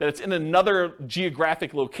actually, that it's in another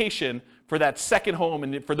geographic location for that second home,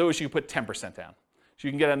 and for those you put 10% down. So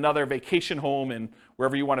you can get another vacation home in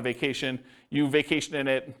wherever you want to vacation. You vacation in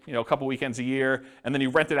it, a couple weekends a year, and then you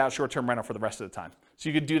rent it out short-term rental for the rest of the time. So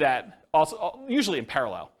you could do that also, usually in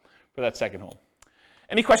parallel for that second home.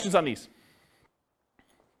 Any questions on these?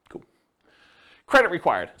 Cool. Credit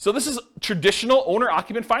required. So this is traditional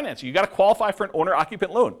owner-occupant financing. You got to qualify for an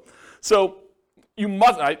owner-occupant loan. So you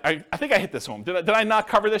must, I think I hit this home. Did I not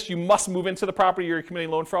cover this? You must move into the property or you're committing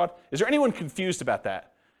loan fraud. Is there anyone confused about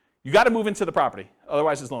that? You got to move into the property,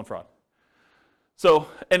 otherwise it's loan fraud. So,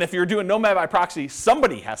 and if you're doing Nomad by proxy,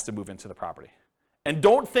 somebody has to move into the property. And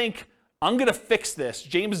don't think, I'm going to fix this.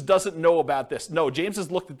 James doesn't know about this. No, James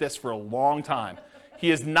has looked at this for a long time. He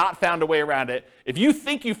has not found a way around it. If you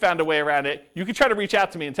think you found a way around it, you can try to reach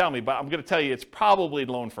out to me and tell me, but I'm going to tell you it's probably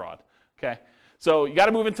loan fraud, okay? So you got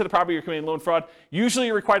to move into the property you're committing loan fraud. Usually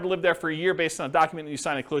you're required to live there for a year based on a document that you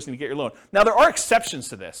sign at closing to get your loan. Now there are exceptions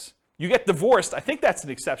to this. You get divorced, I think that's an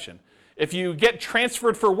exception. If you get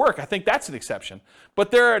transferred for work, I think that's an exception. But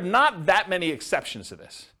there are not that many exceptions to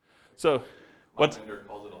this. So, what? My lender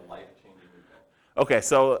calls it a life-changing event. Okay,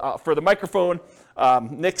 so for the microphone,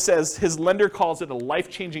 Nick says his lender calls it a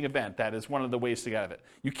life-changing event. That is one of the ways to get out of it.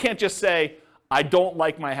 You can't just say, I don't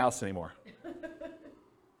like my house anymore.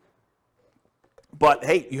 But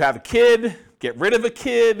hey, you have a kid, get rid of a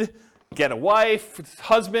kid, get a wife,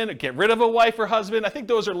 husband, or get rid of a wife or husband. I think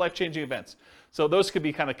those are life-changing events. So those could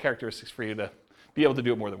be kind of characteristics for you to be able to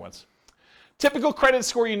do it more than once. Typical credit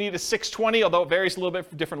score you need is 620, although it varies a little bit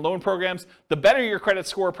for different loan programs. The better your credit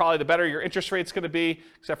score, probably the better your interest rate's going to be,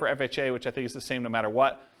 except for FHA, which I think is the same no matter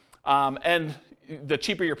what. And the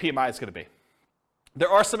cheaper your PMI is going to be. There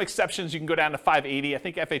are some exceptions. You can go down to 580. I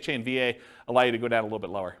think FHA and VA allow you to go down a little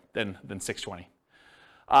bit lower than 620.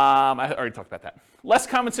 I already talked about that. Less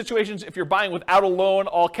common situations, if you're buying without a loan,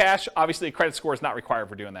 all cash, obviously a credit score is not required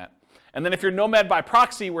for doing that. And then if you're Nomad by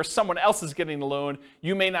proxy, where someone else is getting the loan,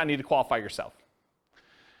 you may not need to qualify yourself.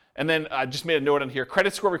 And then I just made a note on here,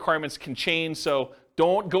 credit score requirements can change, so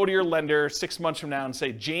don't go to your lender 6 months from now and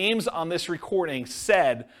say, James on this recording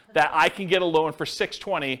said that I can get a loan for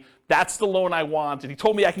 620, that's the loan I want, and he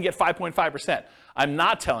told me I can get 5.5%. I'm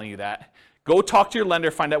not telling you that. Go talk to your lender,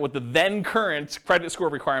 find out what the then current credit score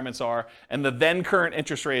requirements are, and the then current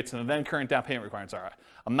interest rates and the then current down payment requirements are.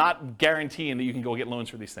 I'm not guaranteeing that you can go get loans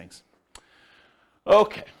for these things.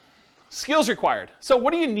 Okay, skills required. So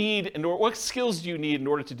what do you need, what skills do you need in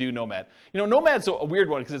order to do Nomad? Nomad's a weird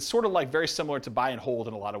one because it's sort of like very similar to buy and hold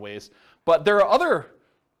in a lot of ways. But there are other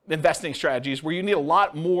investing strategies where you need a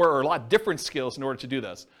lot more or a lot different skills in order to do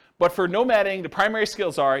this. But for nomading, the primary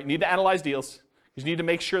skills are you need to analyze deals. You need to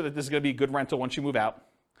make sure that this is going to be a good rental once you move out.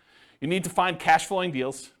 You need to find cash flowing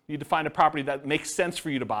deals. You need to find a property that makes sense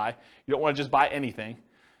for you to buy. You don't want to just buy anything.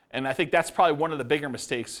 And I think that's probably one of the bigger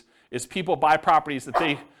mistakes is people buy properties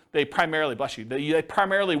that they primarily, bless you, they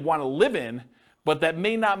primarily want to live in, but that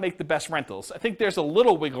may not make the best rentals. I think there's a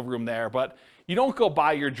little wiggle room there, but you don't go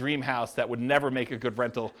buy your dream house that would never make a good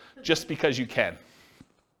rental just because you can.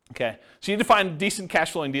 Okay, so you need to find decent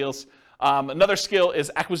cash flowing deals. Another skill is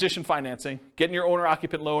acquisition financing, getting your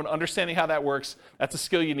owner-occupant loan, understanding how that works. That's a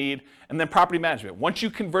skill you need. And then property management. Once you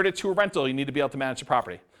convert it to a rental, you need to be able to manage the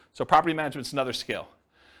property. So property management is another skill.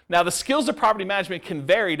 Now, the skills of property management can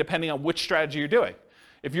vary depending on which strategy you're doing.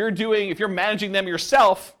 If you're managing them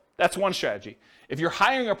yourself, that's one strategy. If you're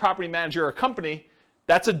hiring a property manager or a company,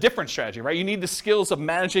 that's a different strategy, right? You need the skills of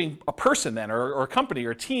managing a person then, or a company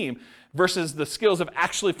or a team, versus the skills of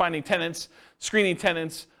actually finding tenants, screening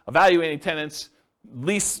tenants, evaluating tenants,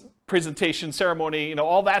 lease presentation, ceremony,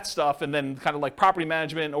 all that stuff, and then kind of like property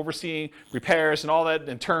management, overseeing repairs and all that,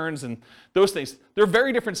 and turns and those things. They're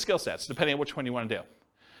very different skill sets depending on which one you want to do.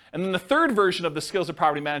 And then the third version of the skills of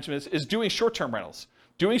property management is doing short-term rentals.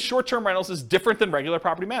 Doing short-term rentals is different than regular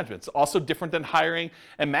property management. It's also different than hiring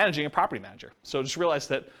and managing a property manager. So just realize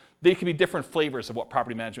that they can be different flavors of what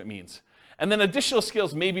property management means. And then additional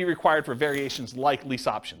skills may be required for variations like lease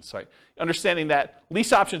options, right? Understanding that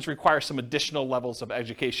lease options require some additional levels of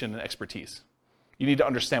education and expertise. You need to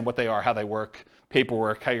understand what they are, how they work,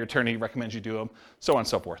 paperwork, how your attorney recommends you do them, so on and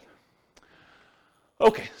so forth.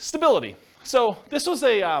 Okay, stability. So this was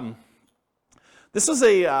This was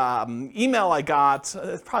a email I got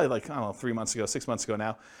probably like, I don't know, 3 months ago, 6 months ago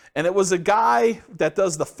now. And it was a guy that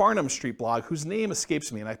does the Farnham Street blog, whose name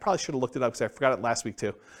escapes me, and I probably should have looked it up because I forgot it last week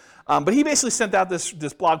too. But he basically sent out this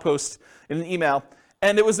blog post in an email,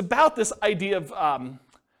 and it was about this idea of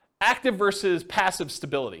active versus passive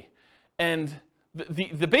stability. And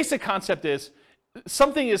the basic concept is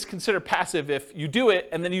something is considered passive if you do it,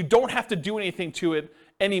 and then you don't have to do anything to it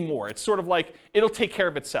anymore. It's sort of like it'll take care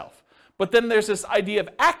of itself. But then there's this idea of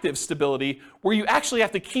active stability where you actually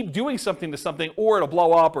have to keep doing something to something, or it'll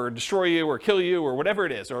blow up or destroy you or kill you or whatever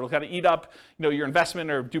it is, or it'll kind of eat up, your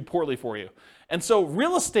investment or do poorly for you. And so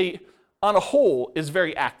real estate on a whole is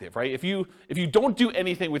very active, right? If you don't do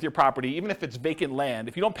anything with your property, even if it's vacant land,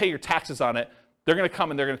 if you don't pay your taxes on it, they're going to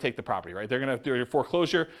come and they're going to take the property, right? They're going to do your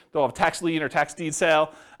foreclosure, they'll have a tax lien or tax deed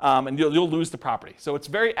sale, and you'll lose the property. So it's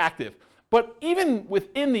very active. But even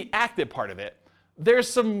within the active part of it, there's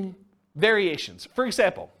some variations. For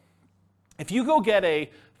example, if you go get a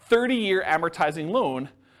 30-year amortizing loan,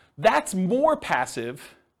 that's more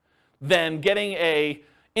passive than getting a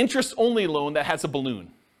interest-only loan that has a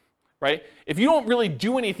balloon, right? If you don't really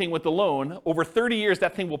do anything with the loan, over 30 years,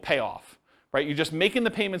 that thing will pay off, right? You're just making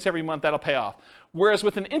the payments every month, that'll pay off. Whereas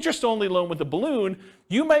with an interest-only loan with a balloon,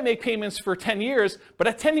 you might make payments for 10 years, but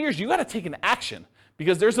at 10 years, you got to take an action,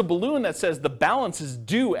 because there's a balloon that says the balance is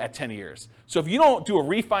due at 10 years. So if you don't do a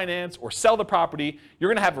refinance or sell the property, you're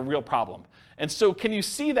going to have a real problem. And so can you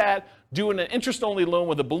see that doing an interest-only loan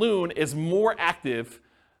with a balloon is more active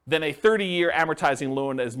than a 30-year amortizing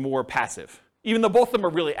loan that is more passive? Even though both of them are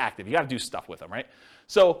really active. You got to do stuff with them, right?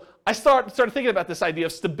 So I started thinking about this idea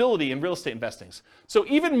of stability in real estate investing. So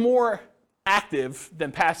even more active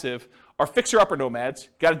than passive are fixer-upper nomads.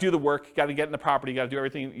 Got to do the work, got to get in the property, got to do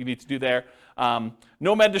everything you need to do there.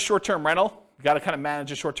 Nomad to short-term rental. You got to kind of manage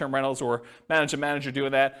the short-term rentals or manage a manager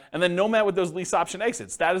doing that. And then nomad with those lease option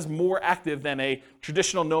exits. That is more active than a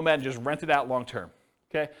traditional nomad and just rent it out long-term.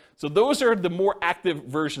 Okay? So those are the more active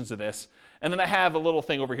versions of this. And then I have a little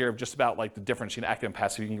thing over here of just about like the difference between active and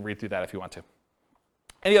passive. You can read through that if you want to.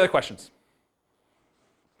 Any other questions?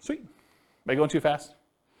 Sweet. Am I going too fast?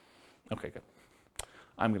 Okay, good.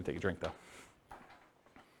 I'm going to take a drink though.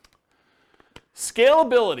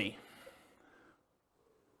 Scalability.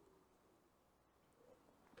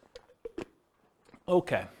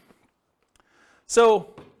 Okay.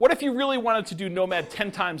 So what if you really wanted to do Nomad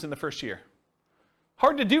 10 times in the first year?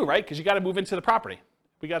 Hard to do, right? Because you got to move into the property.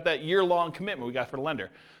 We got that year-long commitment we got for the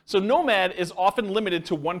lender. So Nomad is often limited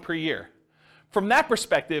to one per year. From that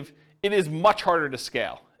perspective, it is much harder to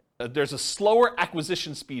scale. There's a slower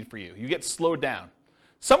acquisition speed for you. You get slowed down.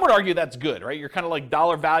 Some would argue that's good, right? You're kind of like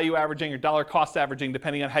dollar value averaging or dollar cost averaging,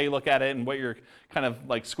 depending on how you look at it and what you're kind of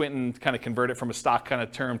like squinting to kind of convert it from a stock kind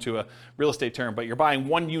of term to a real estate term. But you're buying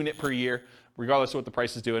 1 unit per year, regardless of what the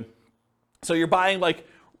price is doing. So you're buying like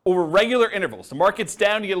over regular intervals. The market's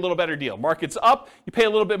down, you get a little better deal. Market's up, you pay a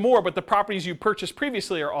little bit more, but the properties you purchased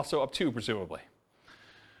previously are also up too, presumably.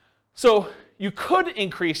 So you could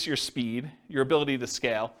increase your speed, your ability to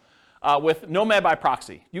scale, with Nomad by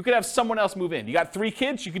proxy. You could have someone else move in. You got 3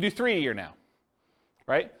 kids, you could do 3 a year now,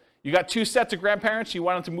 right? You got 2 sets of grandparents, you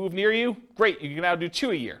want them to move near you, great, you can now do 2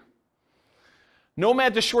 a year.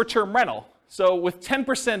 Nomad to short-term rental. So with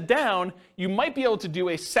 10% down, you might be able to do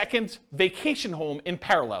a second vacation home in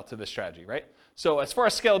parallel to this strategy, right? So as far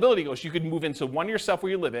as scalability goes, you could move into one yourself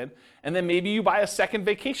where you live in, and then maybe you buy a second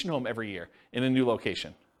vacation home every year in a new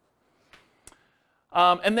location.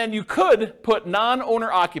 And then you could put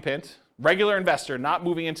non-owner occupant, regular investor, not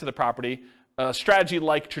moving into the property, a strategy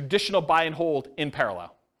like traditional buy and hold in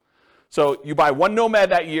parallel. So you buy 1 Nomad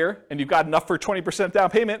that year, and you've got enough for 20% down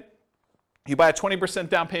payment. You buy a 20%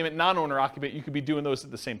 down payment non-owner occupant, you could be doing those at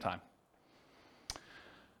the same time.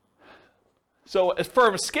 So as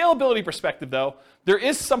far as a scalability perspective, though, there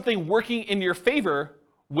is something working in your favor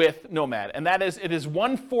with Nomad, and that is it is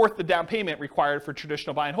 1/4 the down payment required for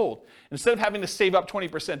traditional buy and hold. Instead of having to save up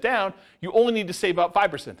 20% down, you only need to save up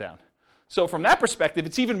 5% down. So from that perspective,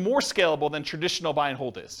 it's even more scalable than traditional buy and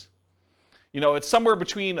hold is. It's somewhere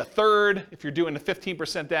between 1/3 if you're doing the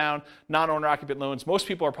 15% down, non-owner occupant loans. Most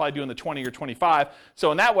people are probably doing the 20 or 25.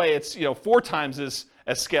 So in that way, it's 4 times as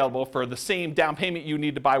scalable. For the same down payment you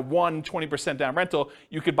need to buy 1 20% down rental,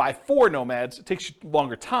 you could buy 4 Nomads. It takes you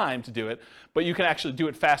longer time to do it, but you can actually do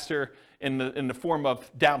it faster in the form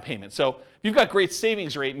of down payment. So if you've got great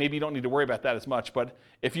savings rate, maybe you don't need to worry about that as much. But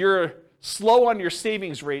if you're slow on your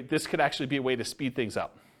savings rate, this could actually be a way to speed things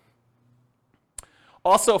up.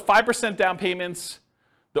 Also, 5% down payments,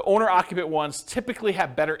 the owner-occupant ones typically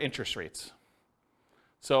have better interest rates.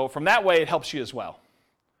 So from that way, it helps you as well.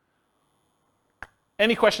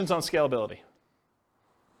 Any questions on scalability?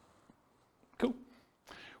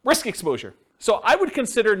 Risk exposure. So I would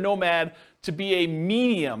consider Nomad to be a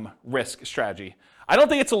medium risk strategy. I don't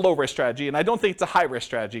think it's a low risk strategy, and I don't think it's a high risk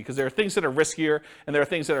strategy, because there are things that are riskier and there are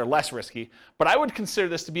things that are less risky. But I would consider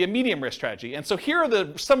this to be a medium risk strategy. And so here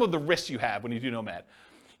are some of the risks you have when you do Nomad.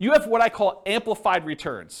 You have what I call amplified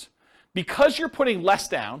returns. Because you're putting less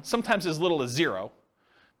down, sometimes as little as 0,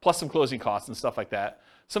 plus some closing costs and stuff like that,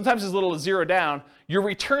 sometimes as little as 0 down, your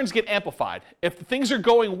returns get amplified. If things are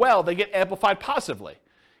going well, they get amplified positively.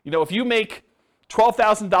 You know, if you make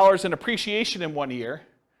 $12,000 in appreciation in 1 year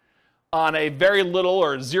on a very little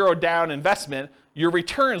or 0 down investment, your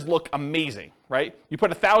returns look amazing, right? You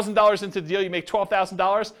put $1,000 into the deal, you make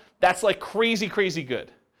 $12,000, that's like crazy, crazy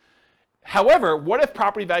good. However, what if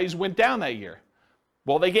property values went down that year?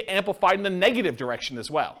 Well, they get amplified in the negative direction as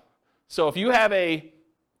well. So if you have a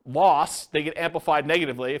loss, they get amplified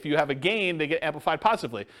negatively. If you have a gain, they get amplified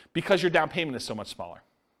positively because your down payment is so much smaller.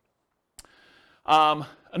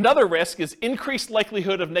 Another risk is increased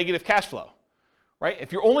likelihood of negative cash flow, right?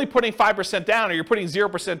 If you're only putting 5% down or you're putting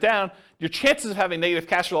 0% down, your chances of having negative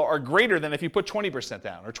cash flow are greater than if you put 20%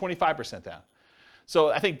 down or 25% down. So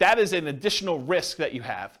I think that is an additional risk that you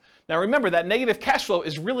have. Now remember, that negative cash flow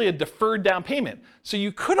is really a deferred down payment. So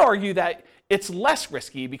you could argue that it's less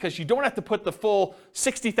risky because you don't have to put the full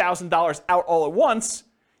 $60,000 out all at once.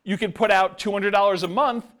 You can put out $200 a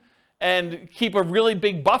month and keep a really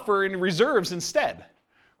big buffer in reserves instead,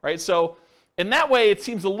 right? So in that way, it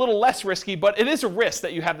seems a little less risky, but it is a risk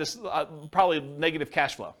that you have this probably negative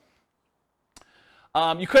cash flow.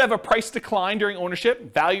 You could have a price decline during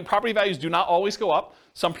ownership. Property values do not always go up.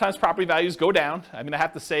 Sometimes property values go down. I mean, I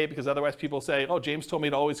have to say it because otherwise people say, oh, James told me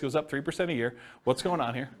it always goes up 3% a year. What's going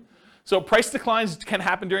on here? So price declines can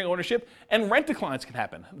happen during ownership, and rent declines can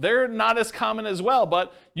happen. They're not as common as well,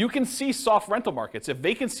 but you can see soft rental markets. If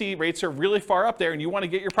vacancy rates are really far up there and you want to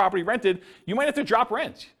get your property rented, you might have to drop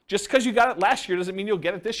rent. Just because you got it last year doesn't mean you'll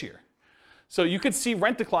get it this year. So you could see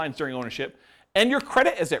rent declines during ownership. And your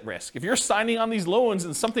credit is at risk. If you're signing on these loans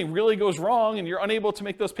and something really goes wrong and you're unable to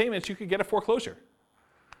make those payments, you could get a foreclosure.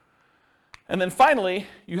 And then finally,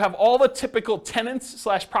 you have all the typical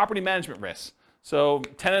tenants/property management risks. So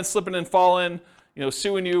tenants slipping and falling,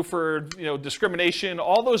 suing you for discrimination,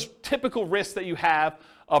 all those typical risks that you have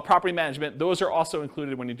of property management, those are also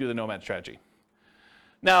included when you do the Nomad strategy.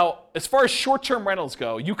 Now, as far as short-term rentals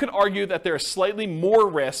go, you could argue that there's slightly more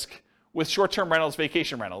risk with short-term rentals,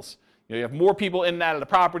 vacation rentals. You have more people in and out of the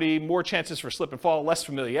property, more chances for slip and fall, less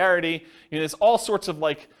familiarity. There's all sorts of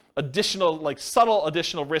additional, subtle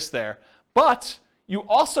additional risks there. But you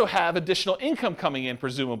also have additional income coming in,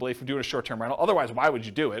 presumably, from doing a short-term rental. Otherwise, why would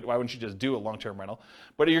you do it? Why wouldn't you just do a long-term rental?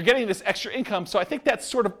 But you're getting this extra income, so I think that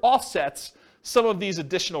sort of offsets some of these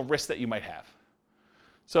additional risks that you might have.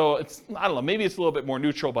 So I don't know, maybe it's a little bit more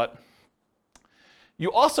neutral, but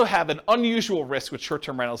you also have an unusual risk with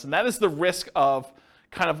short-term rentals, and that is the risk of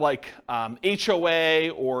kind of like HOA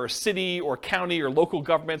or city or county or local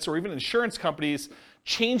governments or even insurance companies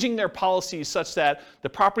changing their policies such that the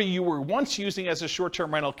property you were once using as a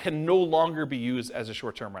short-term rental can no longer be used as a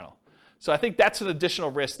short-term rental. So I think that's an additional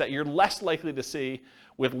risk that you're less likely to see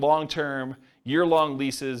with long-term, year-long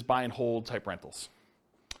leases, buy and hold type rentals.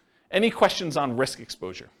 Any questions on risk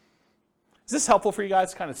exposure? Is this helpful for you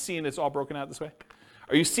guys, kind of seeing it's all broken out this way?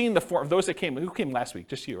 Are you seeing the form, those that came, who came last week?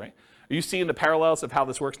 Just you, right? Are you seeing the parallels of how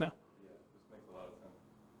this works now? Yeah, this makes a lot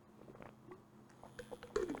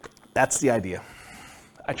of sense. That's the idea.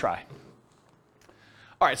 I try.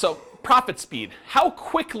 All right, so profit speed. How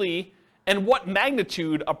quickly and what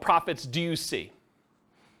magnitude of profits do you see?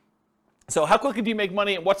 So how quickly do you make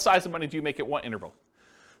money and what size of money do you make at what interval?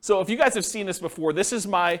 So if you guys have seen this before, this is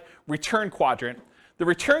my return quadrant. The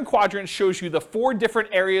return quadrant shows you the 4 different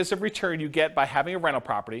areas of return you get by having a rental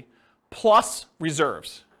property plus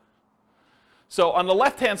reserves. So on the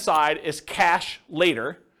left-hand side is cash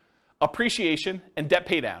later, appreciation, and debt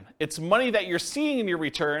paydown. It's money that you're seeing in your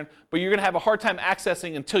return, but you're going to have a hard time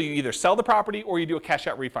accessing until you either sell the property or you do a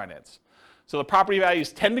cash-out refinance. So the property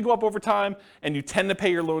values tend to go up over time, and you tend to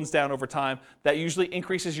pay your loans down over time. That usually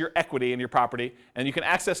increases your equity in your property, and you can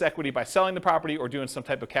access equity by selling the property or doing some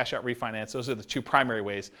type of cash-out refinance. Those are the 2 primary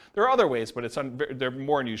ways. There are other ways, but they're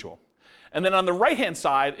more unusual. And then on the right-hand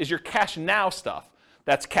side is your cash now stuff.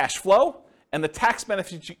 That's cash flow and the tax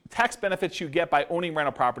benefits you get by owning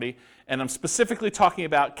rental property, and I'm specifically talking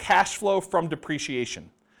about cash flow from depreciation.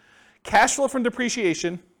 Cash flow from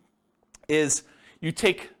depreciation is you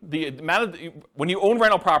take the amount of, when you own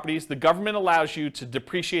rental properties, the government allows you to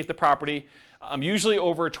depreciate the property, usually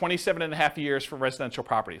over 27 and a half years for residential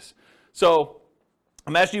properties. So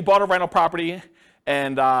imagine you bought a rental property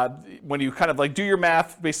And when you kind of like do your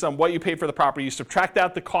math based on what you paid for the property, you subtract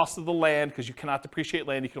out the cost of the land, because you cannot depreciate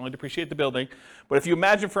land, you can only depreciate the building. But if you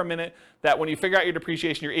imagine for a minute that when you figure out your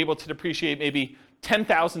depreciation, you're able to depreciate maybe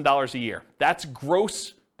 $10,000 a year. That's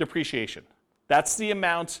gross depreciation. That's the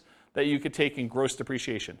amount that you could take in gross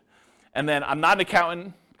depreciation. And then I'm not an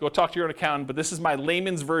accountant, go talk to your own accountant, but this is my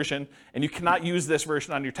layman's version, and you cannot use this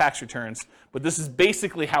version on your tax returns, but this is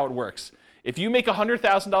basically how it works. If you make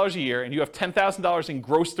 $100,000 a year and you have $10,000 in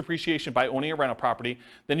gross depreciation by owning a rental property,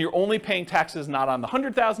 then you're only paying taxes not on the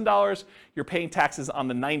 $100,000, you're paying taxes on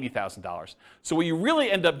the $90,000. So what you really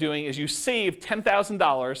end up doing is you save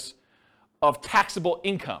 $10,000 of taxable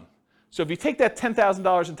income. So if you take that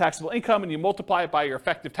 $10,000 in taxable income and you multiply it by your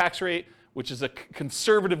effective tax rate, which is a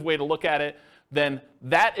conservative way to look at it, then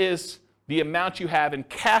that is the amount you have in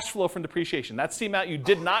cash flow from depreciation. That's the amount you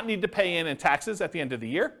did not need to pay in taxes at the end of the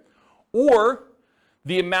year, or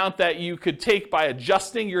the amount that you could take by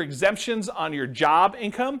adjusting your exemptions on your job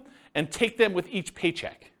income and take them with each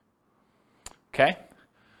paycheck. Okay?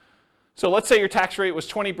 So let's say your tax rate was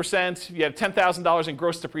 20%, you had $10,000 in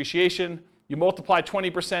gross depreciation, you multiply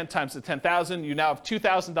 20% times the 10,000, you now have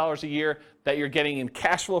 $2,000 a year that you're getting in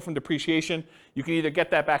cash flow from depreciation. You can either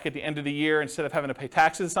get that back at the end of the year instead of having to pay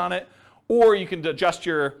taxes on it, or you can adjust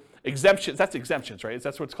your exemptions. That's exemptions, right?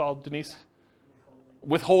 That's what it's called, Denise?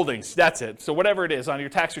 Withholdings, that's it. So whatever it is on your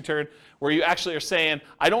tax return where you actually are saying,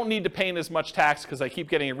 I don't need to pay in as much tax because I keep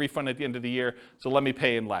getting a refund at the end of the year, so let me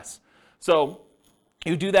pay in less. So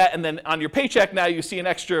you do that, and then on your paycheck now you see an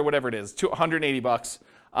extra, whatever it is, $180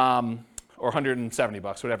 or 170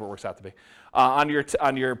 bucks, whatever it works out to be, on your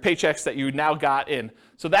paychecks that you now got in.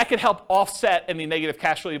 So that could help offset any negative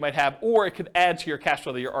cash flow you might have, or it could add to your cash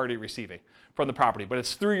flow that you're already receiving from the property. But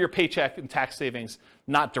it's through your paycheck and tax savings,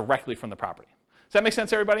 not directly from the property. Does that make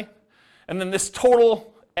sense, everybody? And then this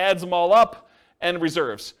total adds them all up and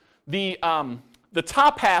reserves. The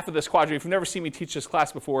top half of this quadrant, if you've never seen me teach this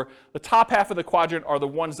class before, the top half of the quadrant are the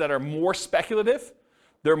ones that are more speculative.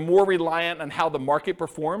 They're more reliant on how the market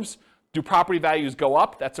performs. Do property values go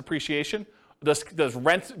up? That's appreciation. Does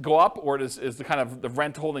rent go up, or is the kind of the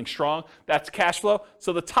rent holding strong? That's cash flow.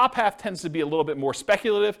 So the top half tends to be a little bit more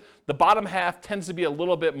speculative. The bottom half tends to be a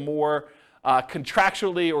little bit more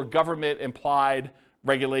contractually or government implied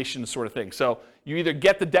regulation sort of thing. So you either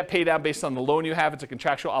get the debt pay down based on the loan you have, it's a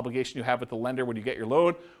contractual obligation you have with the lender when you get your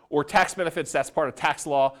loan, or tax benefits, that's part of tax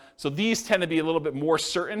law. So these tend to be a little bit more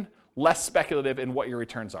certain, less speculative in what your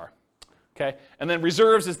returns are. Okay? And then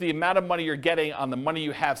reserves is the amount of money you're getting on the money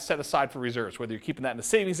you have set aside for reserves, whether you're keeping that in a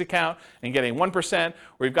savings account and getting 1%,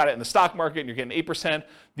 or you've got it in the stock market and you're getting 8%.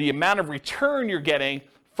 The amount of return you're getting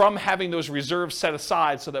from having those reserves set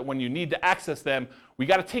aside so that when you need to access them, we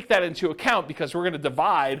got to take that into account, because we're going to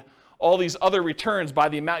divide all these other returns by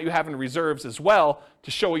the amount you have in reserves as well to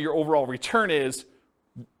show what your overall return is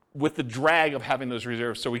with the drag of having those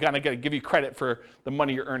reserves. So we got to give you credit for the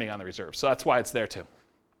money you're earning on the reserves. So that's why it's there too.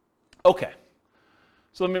 Okay,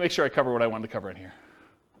 so let me make sure I cover what I wanted to cover in here.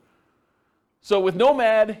 So with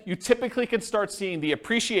Nomad, you typically can start seeing the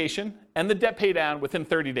appreciation and the debt pay down within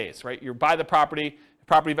 30 days, right? You buy the property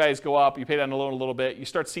values go up, you pay down the loan a little bit, you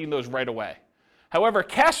start seeing those right away. However,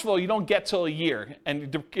 cash flow you don't get till a year,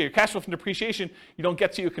 and your cash flow from depreciation you don't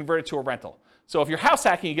get till you convert it to a rental. So if you're house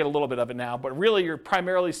hacking, you get a little bit of it now, but really you're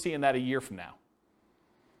primarily seeing that a year from now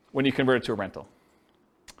when you convert it to a rental.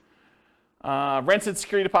 Rents and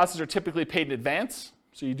security deposits are typically paid in advance,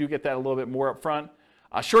 so you do get that a little bit more up front.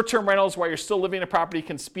 Short-term rentals, while you're still living in a property,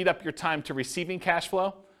 can speed up your time to receiving cash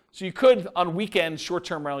flow. So you could, on weekends,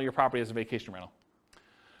 short-term rental your property as a vacation rental.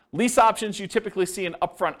 Lease options, you typically see an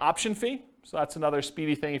upfront option fee. So that's another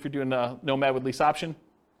speedy thing if you're doing a Nomad with lease option.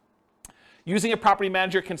 Using a property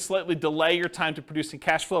manager can slightly delay your time to producing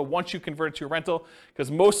cash flow once you convert it to a rental, because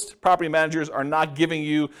most property managers are not giving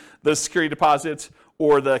you the security deposits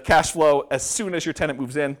or the cash flow as soon as your tenant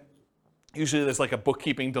moves in. Usually there's like a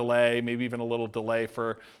bookkeeping delay, maybe even a little delay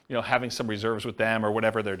for having some reserves with them or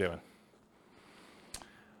whatever they're doing.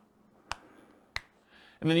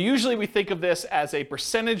 And then usually we think of this as a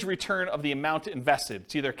percentage return of the amount invested.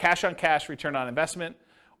 It's either cash on cash return on investment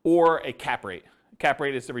or a cap rate. Cap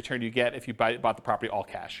rate is the return you get if you bought the property all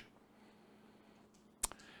cash.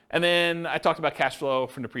 And then I talked about cash flow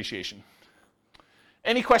from depreciation.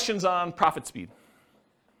 Any questions on profit speed?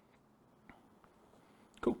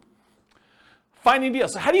 Cool. Finding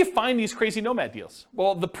deals. So how do you find these crazy Nomad deals?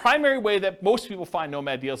 Well, the primary way that most people find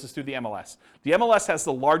Nomad deals is through the MLS. The MLS has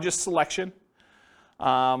the largest selection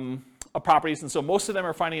of properties, and so most of them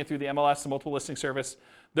are finding it through the MLS, the multiple listing service.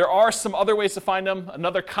 There are some other ways to find them.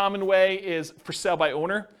 Another common way is for sale by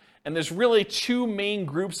owner, And there's really two main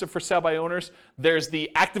groups of for sale by owners. There's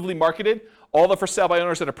the actively marketed, all the for sale by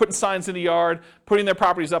owners that are putting signs in the yard, putting their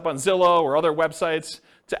properties up on Zillow or other websites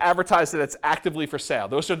to advertise that it's actively for sale.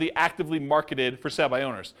 Those are the actively marketed for sale by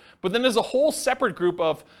owners. But then there's a whole separate group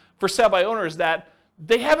of for sale by owners that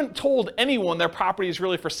they haven't told anyone their property is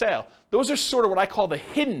really for sale. Those are sort of what I call the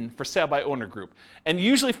hidden for sale by owner group. And you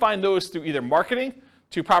usually find those through either marketing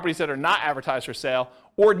to properties that are not advertised for sale,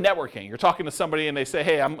 or networking. You're talking to somebody and they say,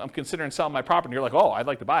 hey, I'm considering selling my property. And you're like, oh, I'd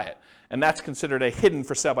like to buy it. And that's considered a hidden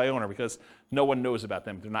for sale by owner because no one knows about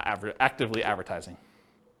them. They're not actively advertising.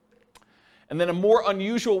 And then a more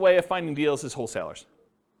unusual way of finding deals is wholesalers.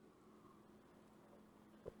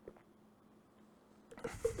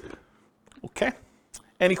 Okay.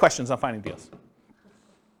 Any questions on finding deals?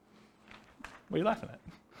 What are you laughing at?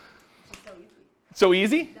 So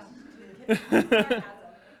easy. So easy?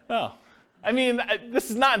 Oh. I mean, this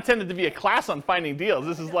is not intended to be a class on finding deals.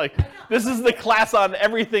 This is the class on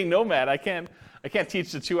everything Nomad. I can't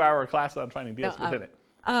teach the 2-hour class on finding deals within it.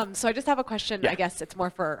 So I just have a question. Yeah. I guess it's more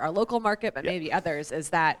for our local market, but maybe others, is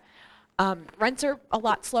that rents are a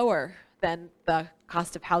lot slower than the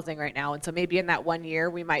cost of housing right now. And so maybe in that 1 year,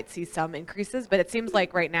 we might see some increases, but it seems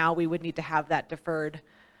like right now we would need to have that deferred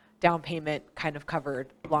down payment kind of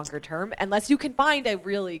covered longer term, unless you can find a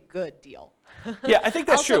really good deal. Yeah, I think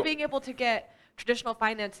that's also, true. being able to get traditional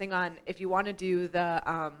financing on, if you want to do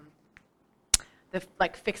the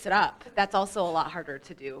like fix it up, that's also a lot harder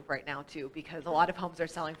to do right now too, because a lot of homes are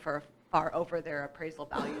selling for far over their appraisal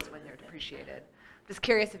values when they're depreciated. Just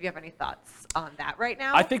curious if you have any thoughts on that right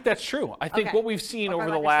now. I think that's true. I think what we've seen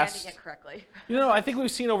over the last, it correctly. I think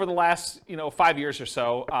we've seen over the last, 5 years or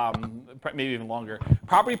so, maybe even longer,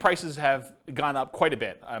 property prices have gone up quite a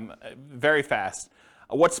bit, very fast.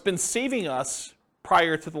 What's been saving us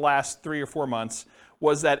prior to the last 3 or 4 months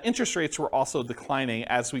was that interest rates were also declining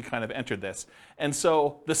as we kind of entered this. And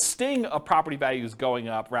so the sting of property values going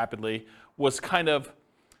up rapidly was kind of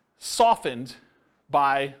softened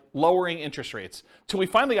by lowering interest rates till we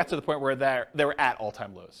finally got to the point where they were at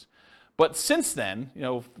all-time lows. But since then,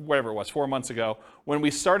 whatever it was, 4 months ago, when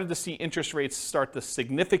we started to see interest rates start to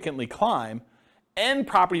significantly climb, and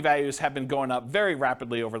property values have been going up very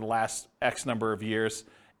rapidly over the last X number of years,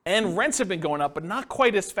 and rents have been going up, but not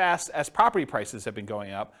quite as fast as property prices have been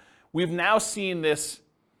going up, we've now seen this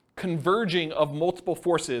converging of multiple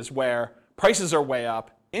forces where prices are way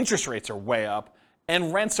up, interest rates are way up,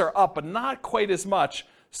 and rents are up, but not quite as much,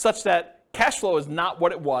 such that cash flow is not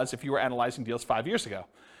what it was if you were analyzing deals 5 years ago.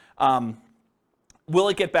 Will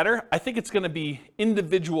it get better? I think it's going to be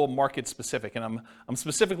individual market specific, and I'm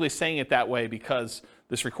specifically saying it that way because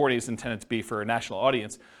this recording is intended to be for a national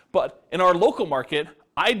audience. But in our local market,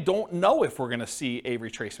 I don't know if we're going to see a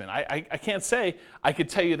retracement. I can't say. I could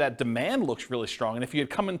tell you that demand looks really strong, and if you had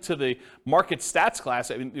come into the market stats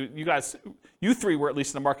class, I mean, you three were at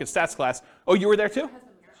least in the market stats class. Oh, you were there too?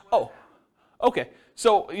 Oh, okay.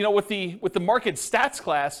 So with the market stats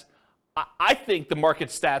class, I think the market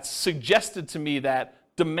stats suggested to me that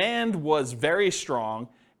demand was very strong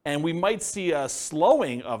and we might see a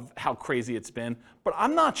slowing of how crazy it's been, but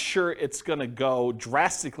I'm not sure it's going to go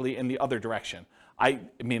drastically in the other direction. I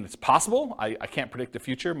mean, it's possible. I can't predict the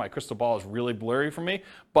future. My crystal ball is really blurry for me,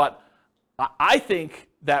 but I think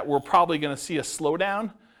that we're probably going to see a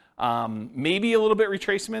slowdown, maybe a little bit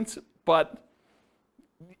retracements, but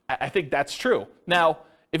I think that's true. Now,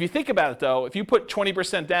 if you think about it though, if you put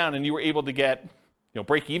 20% down and you were able to get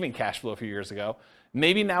break-even cash flow a few years ago,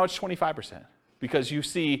 maybe now it's 25% because you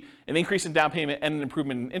see an increase in down payment and an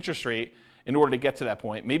improvement in interest rate in order to get to that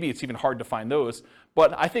point. Maybe it's even hard to find those,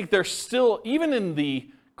 but I think there's still, even in the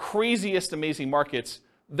craziest, amazing markets,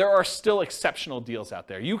 there are still exceptional deals out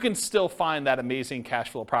there. You can still find that amazing cash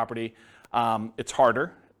flow property. It's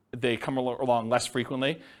harder. They come along less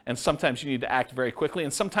frequently, and sometimes you need to act very quickly,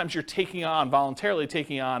 and sometimes you're voluntarily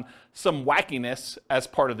taking on some wackiness as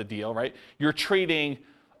part of the deal, right? You're trading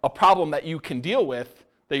a problem that you can deal with,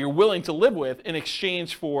 that you're willing to live with, in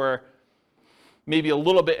exchange for maybe a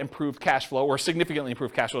little bit improved cash flow or significantly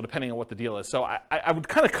improved cash flow, depending on what the deal is. So I would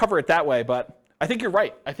kind of cover it that way, but I think you're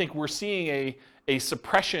right. I think we're seeing a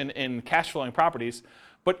suppression in cash flowing properties,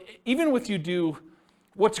 but even with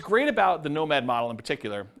what's great about the Nomad model in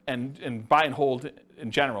particular, and buy and hold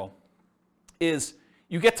in general, is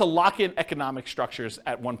you get to lock in economic structures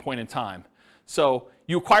at one point in time. So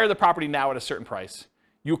you acquire the property now at a certain price.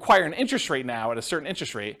 You acquire an interest rate now at a certain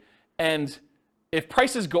interest rate. And if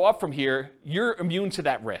prices go up from here, you're immune to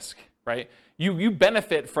that risk, right? you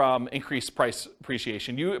benefit from increased price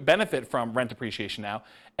appreciation. You benefit from rent appreciation now.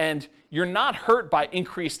 And you're not hurt by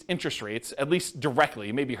increased interest rates, at least directly.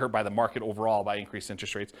 You may be hurt by the market overall by increased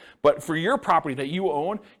interest rates. But for your property that you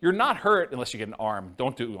own, you're not hurt unless you get an ARM.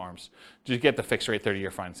 Don't do ARMs. Just get the fixed rate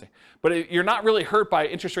 30-year financing. But you're not really hurt by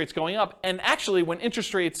interest rates going up. And actually, when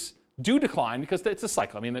interest rates do decline, because it's a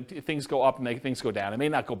cycle. I mean, things go up and things go down. It may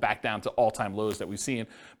not go back down to all-time lows that we've seen,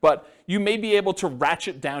 but you may be able to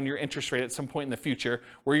ratchet down your interest rate at some point in the future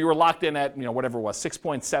where you were locked in at, whatever it was,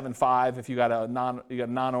 6.75 if you got a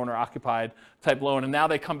non-owner occupied type loan, and now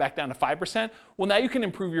they come back down to 5%. Well, now you can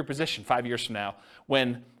improve your position 5 years from now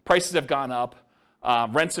when prices have gone up,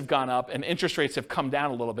 rents have gone up, and interest rates have come down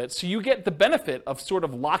a little bit. So you get the benefit of sort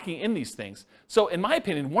of locking in these things. So in my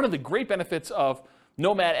opinion, one of the great benefits of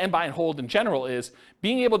Nomad and buy and hold in general is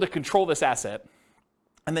being able to control this asset,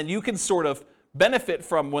 and then you can sort of benefit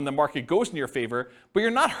from when the market goes in your favor, but you're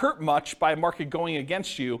not hurt much by a market going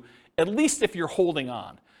against you, at least if you're holding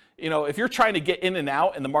on. If you're trying to get in and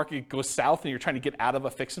out and the market goes south and you're trying to get out of a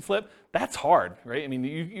fix and flip, that's hard, right? I mean,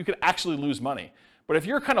 you could actually lose money. But if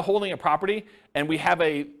you're kind of holding a property and we have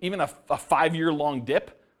even a 5-year-long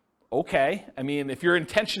dip, okay. I mean, if your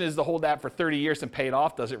intention is to hold that for 30 years and pay it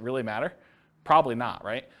off, does it really matter? Probably not,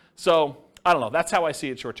 right? So, I don't know. That's how I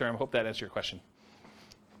see it short term. Hope that answered your question.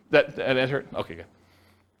 That answered? Okay, good.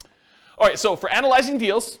 All right, so for analyzing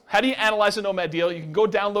deals, how do you analyze a Nomad deal? You can go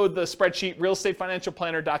download the spreadsheet,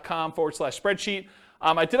 realestatefinancialplanner.com/spreadsheet.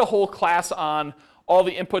 I did a whole class on all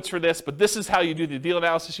the inputs for this, but this is how you do the deal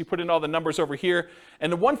analysis. You put in all the numbers over here.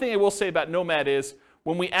 And the one thing I will say about Nomad is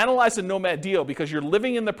when we analyze a Nomad deal, because you're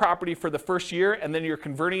living in the property for the first year and then you're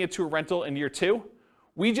converting it to a rental in year 2,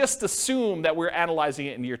 we just assume that we're analyzing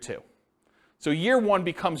it in year 2. So year 1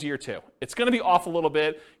 becomes year 2. It's going to be off a little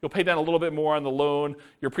bit. You'll pay down a little bit more on the loan.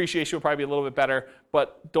 Your appreciation will probably be a little bit better,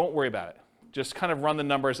 but don't worry about it. Just kind of run the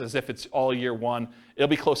numbers as if it's all year 1. It'll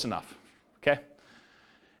be close enough, okay?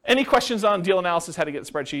 Any questions on deal analysis, how to get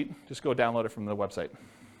the spreadsheet? Just go download it from the website.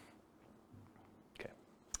 Okay.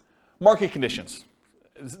 Market conditions.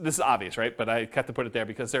 This is obvious, right? But I have to put it there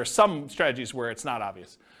because there are some strategies where it's not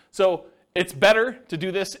obvious. So it's better to do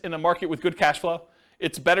this in a market with good cash flow.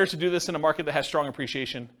 It's better to do this in a market that has strong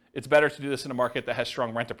appreciation. It's better to do this in a market that has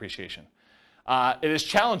strong rent appreciation. It is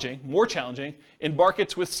challenging, more challenging, in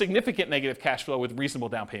markets with significant negative cash flow with reasonable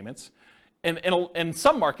down payments. And in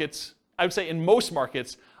some markets, I would say in most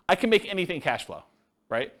markets, I can make anything cash flow,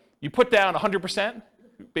 right? You put down 100%,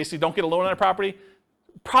 basically don't get a loan on a property,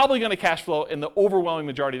 probably going to cash flow in the overwhelming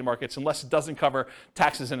majority of the markets unless it doesn't cover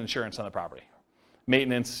taxes and insurance on the property.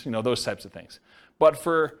 Maintenance, those types of things. But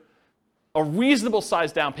for a reasonable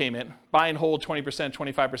size down payment, buy and hold 20%,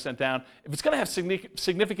 25% down, if it's going to have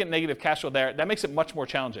significant negative cash flow there, that makes it much more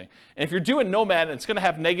challenging. And if you're doing Nomad and it's going to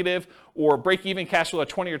have negative or break-even cash flow at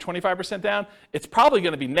 20 or 25% down, it's probably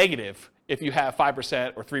going to be negative if you have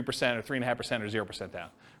 5% or 3% or 3.5% or 0% down,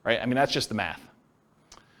 right? I mean, that's just the math.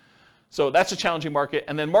 So that's a challenging market.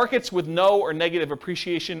 And then markets with no or negative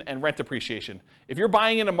appreciation and rent appreciation. If you're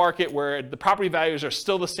buying in a market where the property values are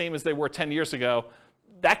still the same as they were 10 years ago,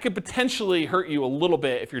 that could potentially hurt you a little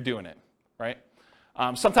bit if you're doing it, right?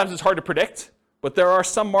 Sometimes it's hard to predict, but there are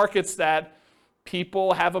some markets that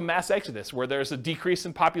people have a mass exodus where there's a decrease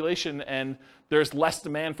in population and there's less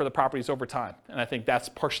demand for the properties over time. And I think that's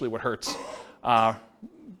partially what hurts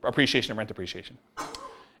appreciation and rent appreciation.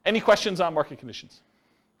 Any questions on market conditions?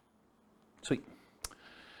 Sweet.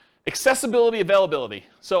 Accessibility, availability.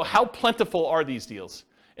 So how plentiful are these deals?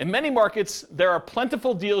 In many markets, there are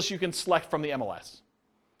plentiful deals you can select from the MLS.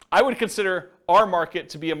 I would consider our market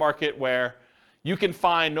to be a market where you can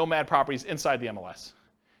find Nomad properties inside the MLS.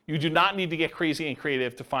 You do not need to get crazy and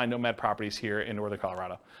creative to find Nomad properties here in Northern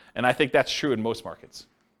Colorado. And I think that's true in most markets.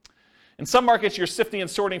 In some markets, you're sifting and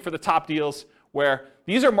sorting for the top deals where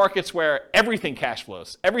these are markets where everything cash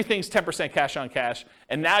flows. Everything's 10% cash on cash.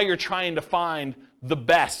 And now you're trying to find the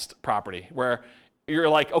best property where you're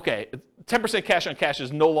like, okay, 10% cash on cash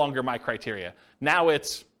is no longer my criteria. Now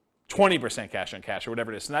it's 20% cash on cash or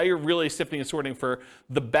whatever it is. So now you're really sifting and sorting for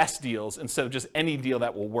the best deals instead of just any deal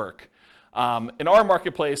that will work. In our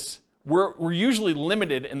marketplace, we're usually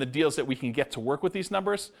limited in the deals that we can get to work with these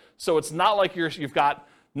numbers. So it's not like you've got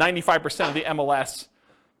 95% of the MLS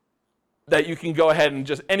that you can go ahead and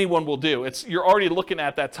just anyone will do. You're already looking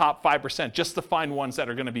at that top 5% just to find ones that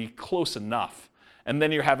are going to be close enough. And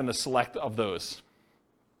then you're having to select of those.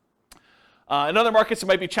 In other markets, it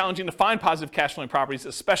might be challenging to find positive cash flowing properties,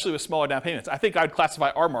 especially with smaller down payments. I think I'd classify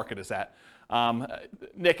our market as that.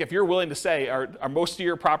 Nick, if you're willing to say, are most of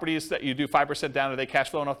your properties that you do 5% down, are they cash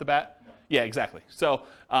flowing off the bat? Yeah, exactly. So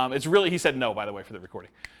it's really, he said no, by the way, for the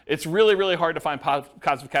recording. It's really, really hard to find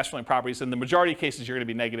positive cash flowing properties. In the majority of cases, you're going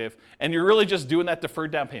to be negative, and you're really just doing that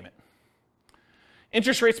deferred down payment.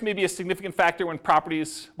 Interest rates may be a significant factor when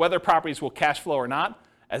whether properties will cash flow or not.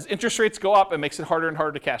 As interest rates go up, it makes it harder and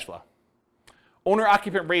harder to cash flow.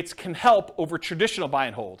 Owner-occupant rates can help over traditional buy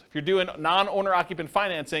and hold. If you're doing non-owner-occupant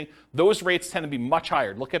financing, those rates tend to be much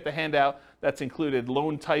higher. Look at the handout that's included,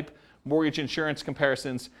 loan type, mortgage insurance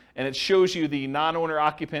comparisons, and it shows you the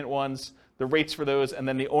non-owner-occupant ones, the rates for those, and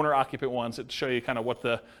then the owner-occupant ones that show you kind of what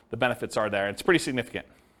the benefits are there. It's pretty significant.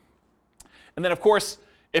 And then, of course,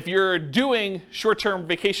 if you're doing short-term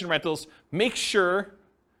vacation rentals, make sure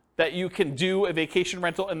that you can do a vacation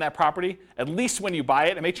rental in that property, at least when you buy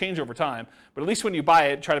it. It may change over time, but at least when you buy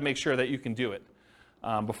it, try to make sure that you can do it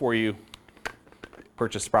before you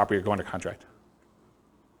purchase the property or go under contract.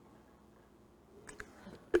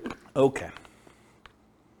 Okay.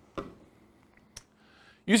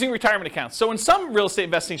 Using retirement accounts. So in some real estate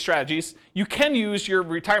investing strategies, you can use your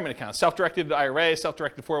retirement account, self-directed IRA,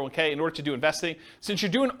 self-directed 401k in order to do investing. Since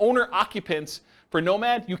you're doing owner-occupants for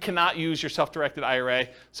Nomad, you cannot use your self-directed IRA,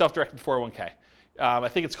 self-directed 401k. I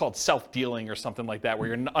think it's called self-dealing or something like that, where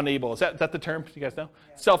you're unable, is that the term? Do you guys know?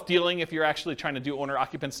 Yeah. Self-dealing if you're actually trying to do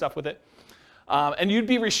owner-occupant stuff with it. And you'd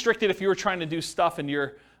be restricted if you were trying to do stuff in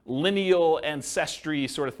your lineal ancestry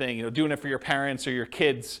sort of thing, doing it for your parents or your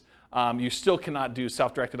kids. You still cannot do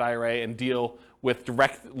self-directed IRA and deal with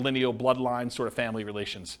direct lineal bloodline sort of family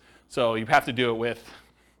relations. So you have to do it with,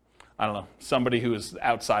 I don't know, somebody who is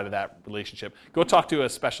outside of that relationship. Go talk to a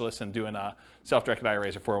specialist in doing self-directed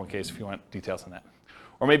IRAs or 401ks if you want details on that.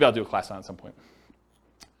 Or maybe I'll do a class on it at some point.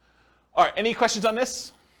 All right, any questions on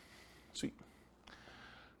this? Sweet.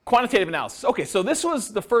 Quantitative analysis. Okay, so this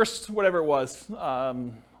was the first, whatever it was.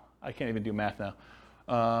 I can't even do math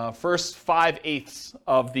now. First 5/8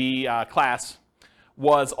 of the class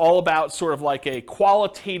was all about sort of like a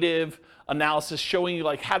qualitative analysis showing you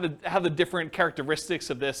like how the different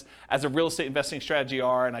characteristics of this as a real estate investing strategy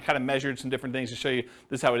are, and I kind of measured some different things to show you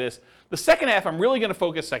this is how it is. The second half, I'm really going to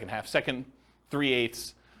focus, second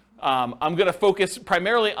 3/8. I'm going to focus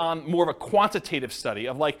primarily on more of a quantitative study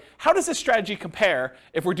of like, how does this strategy compare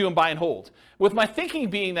if we're doing buy and hold? With my thinking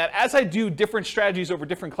being that as I do different strategies over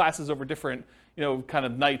different classes, over different, kind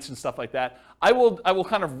of nights and stuff like that, I will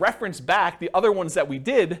kind of reference back the other ones that we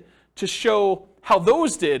did to show how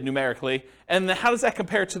those did numerically, and then how does that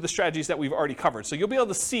compare to the strategies that we've already covered. So you'll be able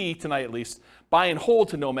to see tonight at least, buy and hold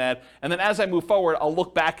to Nomad, and then as I move forward, I'll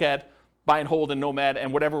look back at buy and hold and Nomad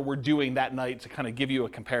and whatever we're doing that night to kind of give you a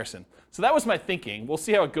comparison. So that was my thinking. We'll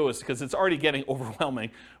see how it goes because it's already getting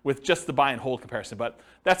overwhelming with just the buy and hold comparison, but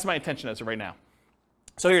that's my intention as of right now.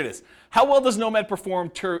 So here it is. How well does Nomad perform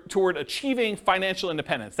toward achieving financial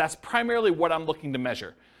independence? That's primarily what I'm looking to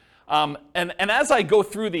measure. And as I go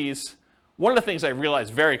through these, one of the things I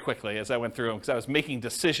realized very quickly as I went through them, because I was making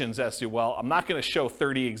decisions as to, well, I'm not going to show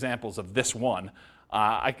 30 examples of this one.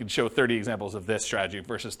 I could show 30 examples of this strategy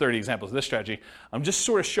versus 30 examples of this strategy. I'm just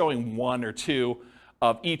sort of showing one or two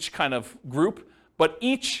of each kind of group, but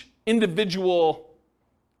each individual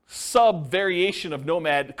sub-variation of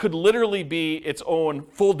Nomad could literally be its own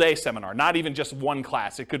full-day seminar, not even just one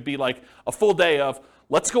class. It could be like a full day of,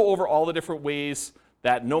 let's go over all the different ways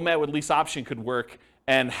that Nomad with lease option could work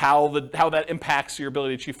and how that impacts your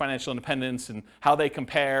ability to achieve financial independence and how they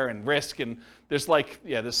compare and risk. And there's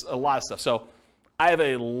there's a lot of stuff. So I have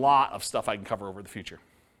a lot of stuff I can cover over the future.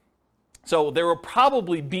 So there will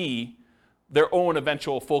probably be their own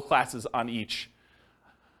eventual full classes on each.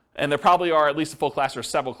 And there probably are at least a full class or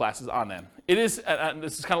several classes on them. It is, and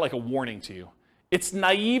this is kind of like a warning to you, it's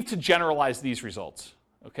naive to generalize these results.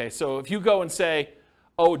 Okay, so if you go and say,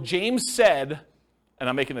 oh, James said, and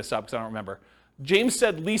I'm making this up because I don't remember, James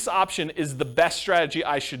said lease option is the best strategy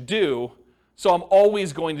I should do, so I'm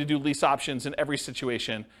always going to do lease options in every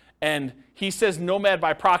situation. And he says Nomad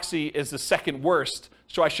by proxy is the second worst,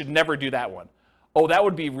 so I should never do that one. Oh, that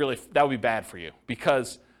would be bad for you,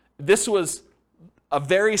 because this was a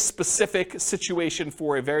very specific situation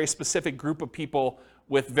for a very specific group of people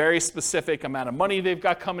with very specific amount of money they've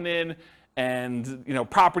got coming in, and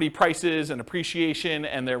property prices and appreciation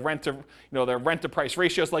and their rent to price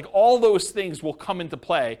ratios. Like all those things will come into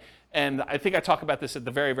play. And I think I talk about this at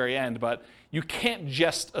the very, very end, but you can't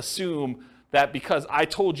just assume that because I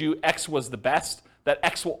told you X was the best, that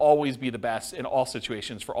X will always be the best in all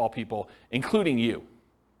situations for all people, including you,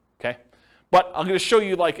 okay? But I'm going to show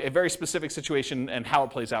you like a very specific situation and how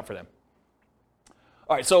it plays out for them.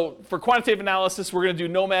 All right, so for quantitative analysis, we're going to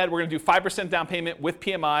do Nomad. We're going to do 5% down payment with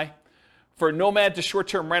PMI. For Nomad to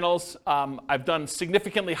short-term rentals, I've done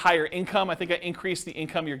significantly higher income. I think I increased the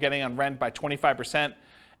income you're getting on rent by 25%,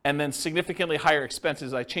 and then significantly higher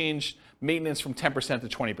expenses. I changed maintenance from 10% to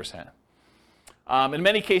 20%. In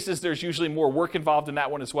many cases, there's usually more work involved in that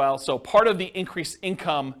one as well. So part of the increased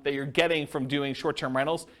income that you're getting from doing short-term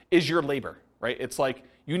rentals is your labor, right? It's like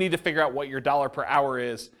you need to figure out what your dollar per hour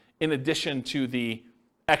is in addition to the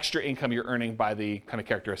extra income you're earning by the kind of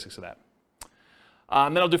characteristics of that.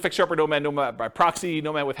 Then I'll do fixture upper Nomad, Nomad by proxy,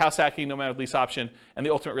 Nomad with house hacking, Nomad with lease option, and the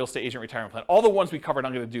ultimate real estate agent retirement plan. All the ones we covered,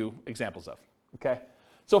 I'm going to do examples of. Okay.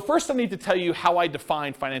 So first, I need to tell you how I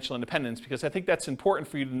define financial independence, because I think that's important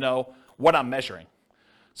for you to know what I'm measuring.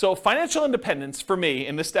 So financial independence for me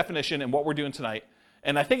in this definition and what we're doing tonight,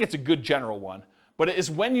 and I think it's a good general one, but it is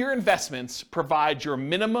when your investments provide your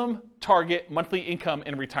minimum target monthly income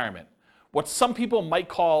in retirement. What some people might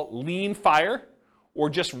call lean fire or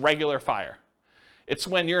just regular fire. It's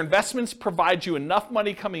when your investments provide you enough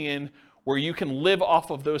money coming in where you can live off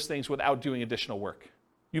of those things without doing additional work.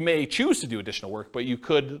 You may choose to do additional work, but you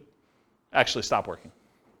could actually stop working.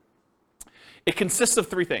 It consists of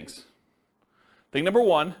three things. Thing number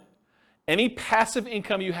one, any passive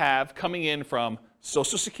income you have coming in from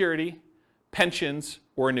Social Security, pensions,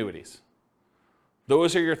 or annuities.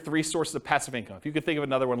 Those are your three sources of passive income. If you could think of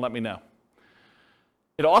another one, let me know.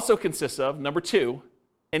 It also consists of, number two,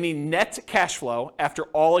 any net cash flow after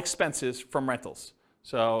all expenses from rentals.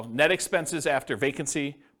 So net expenses after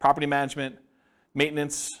vacancy, property management,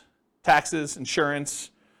 maintenance, taxes, insurance,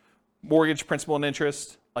 mortgage, principal, and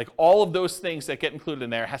interest. Like all of those things that get included in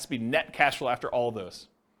there has to be net cash flow after all of those.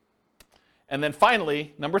 And then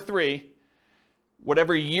finally, number three,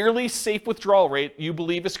 whatever yearly safe withdrawal rate you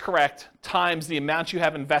believe is correct times the amount you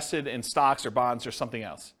have invested in stocks or bonds or something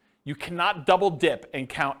else. You cannot double dip and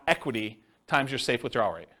count equity times your safe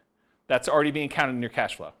withdrawal rate. That's already being counted in your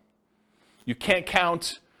cash flow. You can't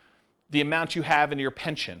count the amount you have in your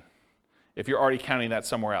pension if you're already counting that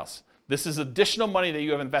somewhere else. This is additional money that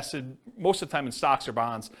you have invested most of the time in stocks or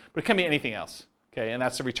bonds, but it can be anything else, okay? And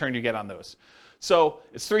that's the return you get on those. So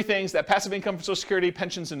it's three things: that passive income from Social Security,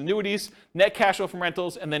 pensions, and annuities, net cash flow from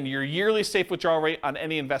rentals, and then your yearly safe withdrawal rate on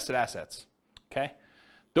any invested assets, okay?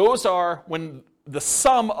 Those are when the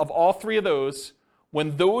sum of all three of those,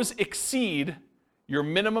 when those exceed your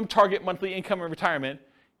minimum target monthly income in retirement,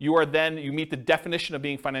 you meet the definition of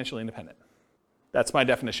being financially independent. That's my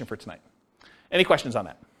definition for tonight. Any questions on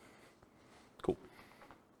that? Cool.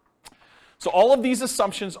 So all of these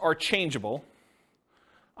assumptions are changeable.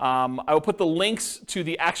 I will put the links to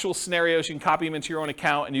the actual scenarios. You can copy them into your own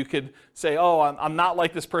account, and you could say, oh, I'm not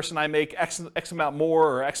like this person. I make X amount more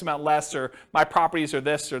or X amount less, or my properties are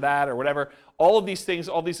this or that or whatever. All of these things,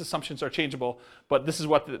 all these assumptions are changeable, but this is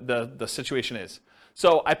what the situation is.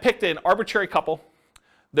 So I picked an arbitrary couple.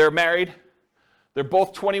 They're married. They're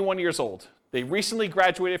both 21 years old. They recently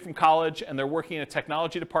graduated from college, and they're working in a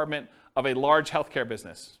technology department of a large healthcare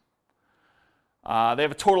business. They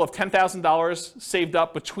have a total of $10,000 saved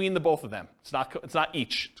up between the both of them. It's not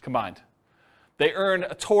each, it's combined. They earn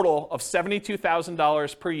a total of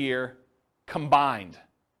 $72,000 per year combined,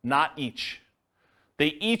 not each.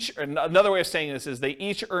 Another way of saying this is they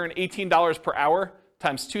each earn $18 per hour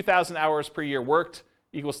times 2,000 hours per year worked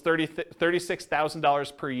equals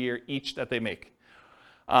 $36,000 per year each that they make.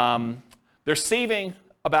 They're saving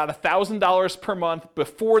about $1,000 per month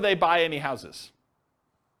before they buy any houses.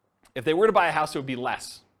 If they were to buy a house, it would be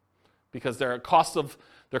less because their cost of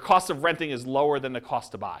renting is lower than the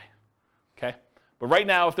cost to buy. Okay? But right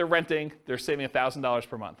now, if they're renting, they're saving $1,000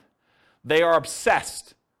 per month. They are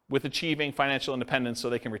obsessed with achieving financial independence so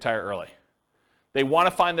they can retire early. They want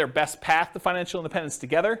to find their best path to financial independence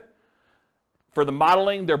together. For the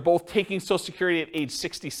modeling, they're both taking Social Security at age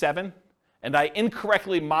 67, and I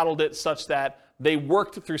incorrectly modeled it such that they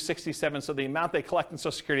worked through 67, so the amount they collect in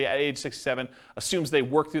Social Security at age 67 assumes they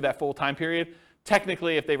work through that full time period.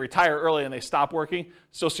 Technically, if they retire early and they stop working,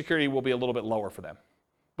 Social Security will be a little bit lower for them.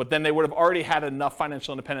 But then they would have already had enough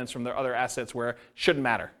financial independence from their other assets where it shouldn't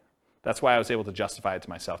matter. That's why I was able to justify it to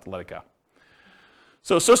myself to let it go.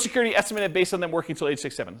 So Social Security estimated based on them working until age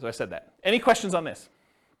 67. So I said that. Any questions on this?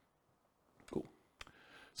 Cool.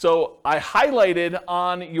 So I highlighted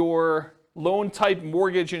on your loan type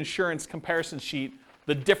mortgage insurance comparison sheet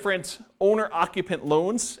the different owner-occupant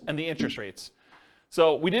loans and the interest rates.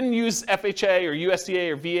 So we didn't use FHA or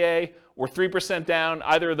USDA or VA or 3% down,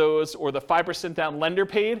 either of those, or the 5% down lender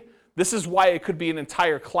paid. This is why it could be an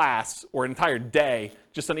entire class or an entire day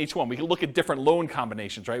just on each one. We could look at different loan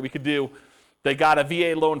combinations, right? We could do They got a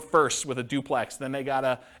VA loan first with a duplex, then they got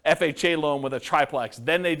a FHA loan with a triplex,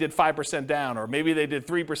 then they did 5% down, or maybe they did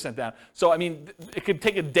 3% down. So, I mean, it could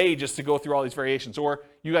take a day just to go through all these variations, or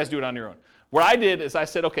you guys do it on your own. What I did is I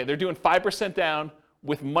said, okay, they're doing 5% down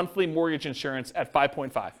with monthly mortgage insurance at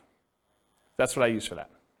 5.5. That's what I use for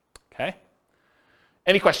that, okay?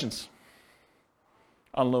 Any questions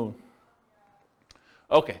on loan?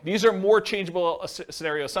 Okay, these are more changeable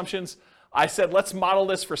scenario assumptions. I said, let's model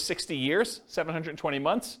this for 60 years, 720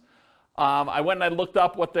 months. I went and I looked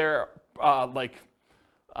up what their kind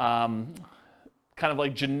of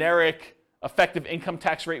like generic effective income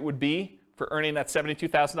tax rate would be for earning that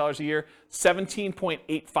 $72,000 a year.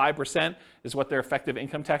 17.85% is what their effective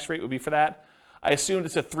income tax rate would be for that. I assumed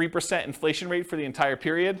it's a 3% inflation rate for the entire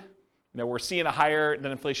period. You know, we're seeing a higher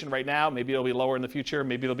than inflation right now. Maybe it'll be lower in the future.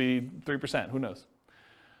 Maybe it'll be 3%. Who knows?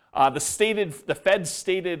 The Fed's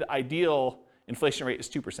stated ideal inflation rate is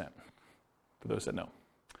 2%, for those that know.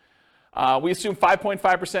 We assume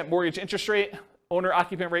 5.5% mortgage interest rate,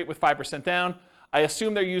 owner-occupant rate with 5% down. I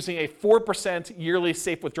assume they're using a 4% yearly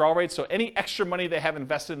safe withdrawal rate. So any extra money they have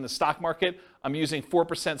invested in the stock market, I'm using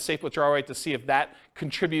 4% safe withdrawal rate to see if that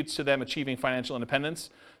contributes to them achieving financial independence.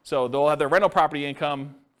 So they'll have their rental property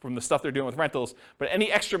income from the stuff they're doing with rentals, but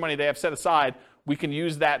any extra money they have set aside, we can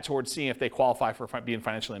use that towards seeing if they qualify for being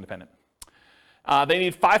financially independent. They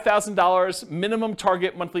need $5,000 minimum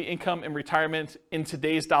target monthly income in retirement in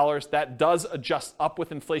today's dollars. That does adjust up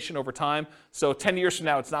with inflation over time. So 10 years from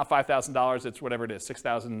now, it's not $5,000, it's whatever it is,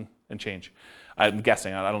 $6,000 and change. I'm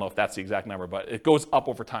guessing, I don't know if that's the exact number, but it goes up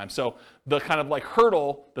over time. So the kind of like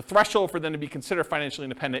hurdle, the threshold for them to be considered financially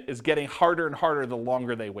independent is getting harder and harder the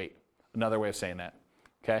longer they wait. Another way of saying that,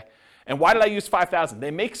 okay? And why did I use 5,000? They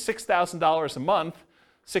make $6,000 a month.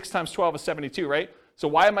 6 times 12 is 72, right? So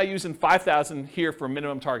why am I using 5,000 here for a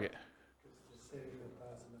minimum target?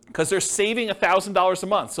 Because they're saving $1,000 a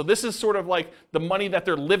month. So this is sort of like the money that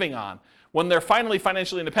they're living on. When they're finally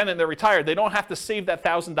financially independent, they're retired, they don't have to save that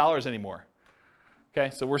 $1,000 anymore. Okay,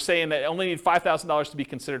 so we're saying that they only need $5,000 to be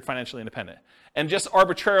considered financially independent. And just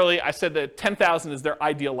arbitrarily, I said that 10,000 is their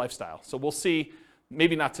ideal lifestyle. So we'll see,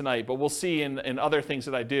 maybe not tonight, but we'll see in other things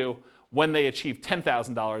that I do when they achieve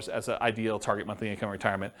 $10,000 as an ideal target monthly income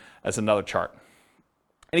retirement as another chart.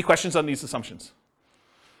 Any questions on these assumptions?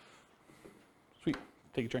 Sweet,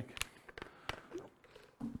 take a drink.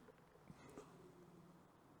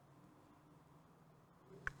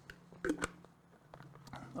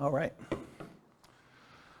 All right.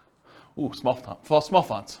 Ooh, small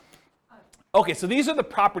fonts. Okay, so these are the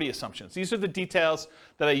property assumptions. These are the details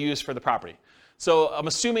that I use for the property. So I'm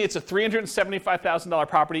assuming it's a $375,000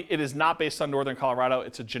 property. It is not based on Northern Colorado.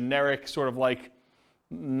 It's a generic sort of like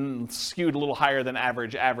skewed a little higher than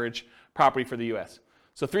average property for the U.S.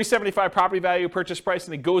 So 375 property value, purchase price,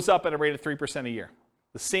 and it goes up at a rate of 3% a year.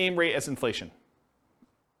 The same rate as inflation.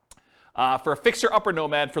 For a fixer-upper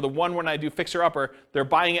Nomad, for the one when I do fixer-upper, they're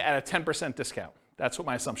buying it at a 10% discount. That's what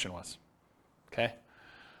my assumption was. Okay.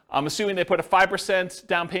 I'm assuming they put a 5%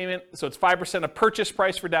 down payment, so it's 5% of purchase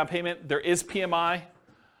price for down payment. There is PMI.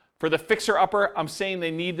 For the fixer-upper, I'm saying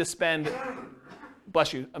they need to spend,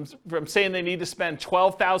 bless you, I'm saying they need to spend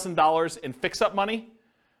 $12,000 in fix-up money,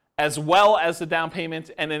 as well as the down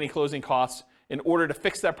payment and any closing costs in order to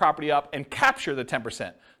fix that property up and capture the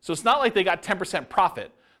 10%. So it's not like they got 10%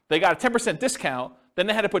 profit. They got a 10% discount, then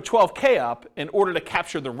they had to put $12K up in order to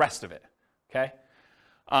capture the rest of it, okay?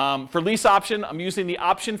 For lease option, I'm using the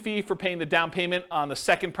option fee for paying the down payment on the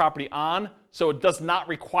second property on, so it does not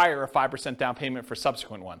require a 5% down payment for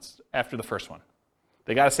subsequent ones after the first one.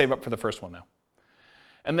 They got to save up for the first one now.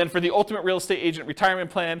 And then for the ultimate real estate agent retirement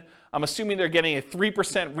plan, I'm assuming they're getting a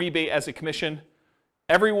 3% rebate as a commission.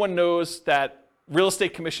 Everyone knows that real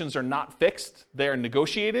estate commissions are not fixed. They are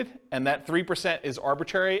negotiated, and that 3% is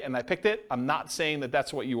arbitrary, and I picked it. I'm not saying that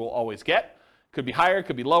that's what you will always get. Could be higher,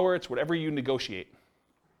 could be lower. It's whatever you negotiate.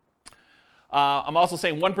 I'm also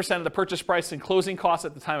saying 1% of the purchase price and closing costs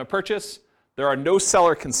at the time of purchase. There are no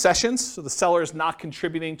seller concessions, so the seller is not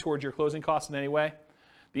contributing towards your closing costs in any way.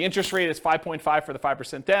 The interest rate is 5.5 for the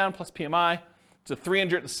 5% down plus PMI. It's a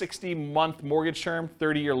 360-month mortgage term,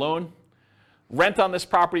 30-year loan. Rent on this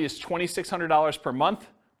property is $2,600 per month,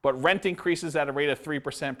 but rent increases at a rate of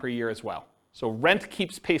 3% per year as well. So rent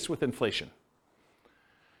keeps pace with inflation.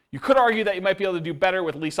 You could argue that you might be able to do better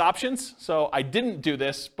with lease options. So I didn't do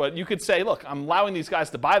this, but you could say, look, I'm allowing these guys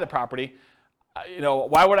to buy the property.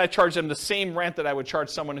 Why would I charge them the same rent that I would charge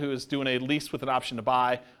someone who is doing a lease with an option to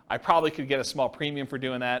buy? I probably could get a small premium for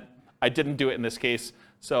doing that. I didn't do it in this case.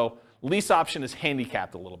 So lease option is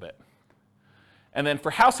handicapped a little bit. And then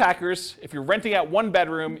for house hackers, if you're renting out 1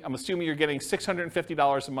 bedroom, I'm assuming you're getting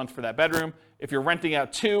 $650 a month for that bedroom. If you're renting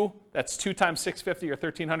out 2, that's 2 times $650 or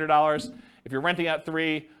 $1,300. If you're renting out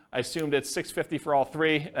 3, I assumed it's $650 for all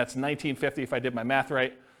 3. That's $1,950 if I did my math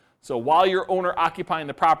right. So while you're owner occupying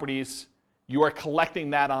the properties, you are collecting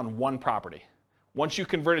that on 1 property. Once you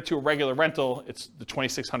convert it to a regular rental, it's the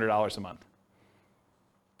 $2,600 a month.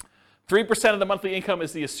 3% of the monthly income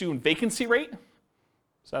is the assumed vacancy rate.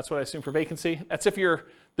 So that's what I assume for vacancy. That's if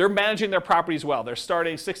they're managing their properties well. They're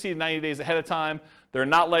starting 60 to 90 days ahead of time. They're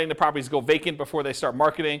not letting the properties go vacant before they start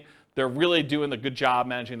marketing. They're really doing a good job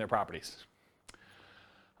managing their properties.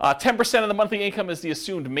 10% of the monthly income is the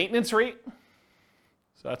assumed maintenance rate.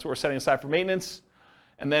 So that's what we're setting aside for maintenance.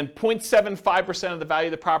 And then 0.75% of the value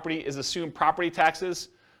of the property is assumed property taxes.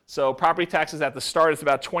 So property taxes at the start is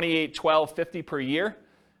about $28,1250 per year.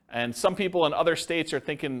 And some people in other states are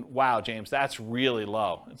thinking, wow, James, that's really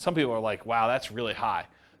low. And some people are like, wow, that's really high.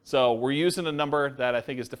 So we're using a number that I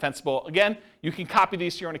think is defensible. Again, you can copy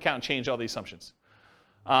these to your own account and change all these assumptions.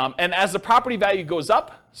 And as the property value goes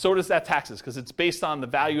up, so does that taxes, because it's based on the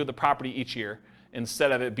value of the property each year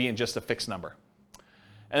instead of it being just a fixed number.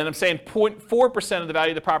 And then I'm saying 0.4% of the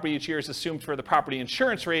value of the property each year is assumed for the property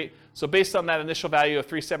insurance rate. So based on that initial value of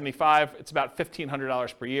 $375, it's about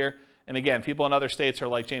 $1,500 per year. And again, people in other states are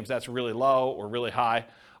like, James, that's really low or really high,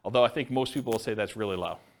 although I think most people will say that's really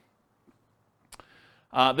low.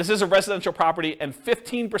 This is a residential property, and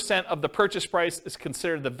 15% of the purchase price is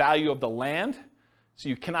considered the value of the land. So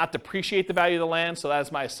you cannot depreciate the value of the land, so that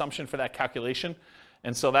is my assumption for that calculation.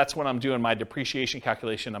 And so that's when I'm doing my depreciation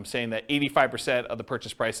calculation. I'm saying that 85% of the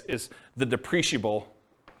purchase price is the depreciable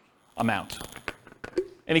amount.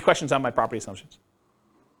 Any questions on my property assumptions?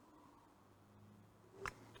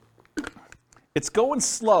 It's going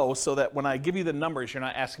slow so that when I give you the numbers, you're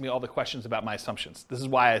not asking me all the questions about my assumptions. This is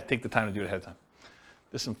why I take the time to do it ahead of time.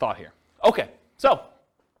 There's some thought here. Okay, so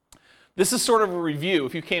this is sort of a review.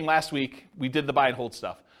 If you came last week, we did the buy and hold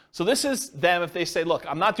stuff. So this is them if they say, look,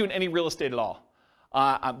 I'm not doing any real estate at all.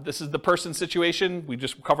 This is the person's situation. We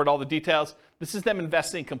just covered all the details. This is them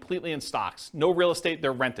investing completely in stocks. No real estate,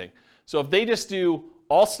 they're renting. So if they just do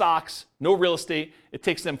all stocks, no real estate, it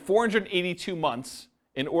takes them 482 months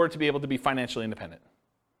in order to be able to be financially independent.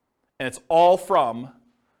 And it's all from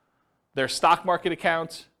their stock market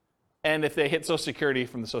account and if they hit Social Security,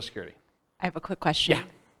 from the Social Security. I have a quick question.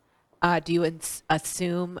 Yeah. Do you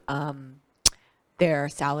assume their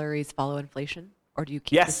salaries follow inflation, or do you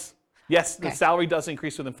keep Yes. Yes, Okay. the salary does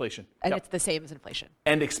increase with inflation. and Yep. it's the same as inflation?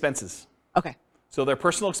 And expenses. Okay. So their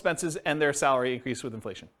personal expenses and their salary increase with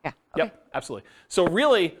inflation. Yeah. Okay. Yep, absolutely. So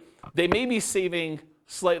really, they may be saving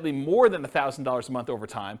slightly more than $1,000 a month over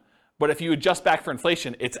time, but if you adjust back for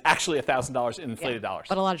inflation, it's actually $1,000 in inflated dollars.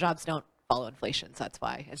 But a lot of jobs don't follow inflation, so that's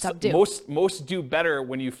why. And some do. Most do better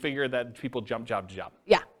when you figure that people jump job to job.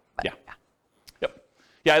 Yeah. but- Yeah. Yep.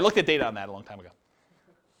 Yeah, I looked at data on that a long time ago.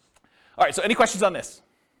 All right, so any questions on this?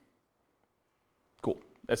 Cool,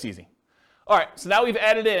 that's easy. All right, so now we've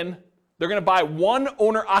added in, they're gonna buy one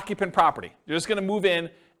owner-occupant property. They're just gonna move in,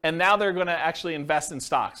 and now they're gonna actually invest in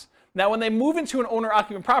stocks. Now, when they move into an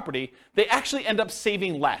owner-occupant property, they actually end up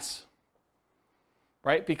saving less,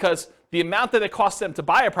 right? Because the amount that it costs them to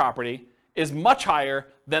buy a property is much higher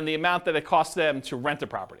than the amount that it costs them to rent a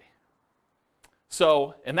property.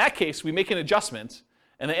 So in that case, we make an adjustment,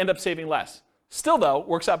 and they end up saving less. Still, though,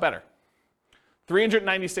 works out better.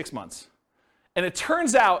 396 months. And it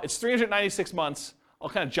turns out it's 396 months. I'll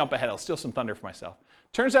kind of jump ahead. I'll steal some thunder for myself.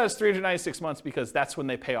 Turns out it's 396 months because that's when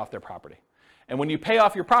they pay off their property. And when you pay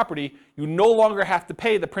off your property, you no longer have to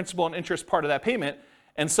pay the principal and interest part of that payment.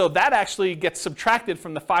 And so that actually gets subtracted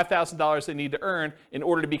from the $5,000 they need to earn in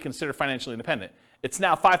order to be considered financially independent. It's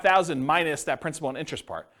now $5,000 minus that principal and interest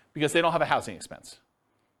part because they don't have a housing expense.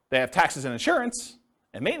 They have taxes and insurance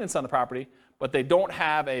and maintenance on the property, but they don't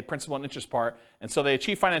have a principal and interest part, and so they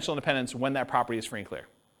achieve financial independence when that property is free and clear.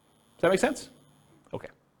 Does that make sense? Okay.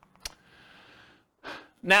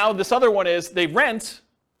 Now, this other one is they rent,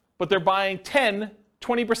 but they're buying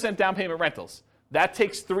 20% down payment rentals. That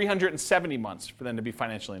takes 370 months for them to be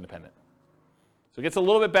financially independent. So it gets a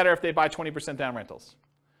little bit better if they buy 20% down rentals.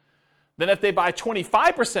 Then if they buy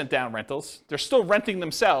 25% down rentals, they're still renting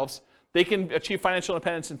themselves, they can achieve financial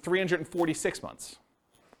independence in 346 months.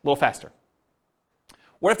 A little faster.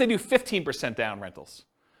 What if they do 15% down rentals?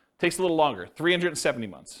 Takes a little longer, 370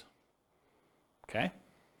 months. Okay?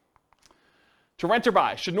 To rent or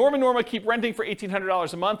buy. Should Norm and Norma keep renting for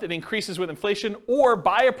 $1,800 a month? It increases with inflation, or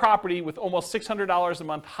buy a property with almost $600 a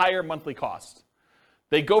month higher monthly cost.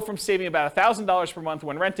 They go from saving about $1,000 per month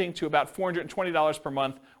when renting to about $420 per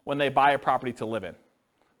month when they buy a property to live in.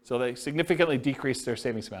 So they significantly decrease their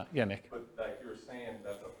savings amount. Yeah, Nick? But like you were saying,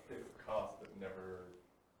 that's a fixed cost that never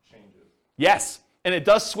changes. Yes, and it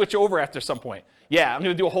does switch over after some point. Yeah, I'm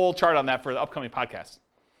going to do a whole chart on that for the upcoming podcast.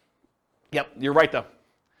 Yep, you're right though.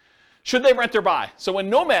 Should they rent or buy? So when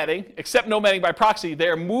nomading, except nomading by proxy, they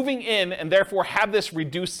are moving in and therefore have this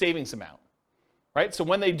reduced savings amount. Right? So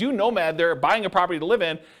when they do nomad, they're buying a property to live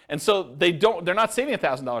in, and so they're not saving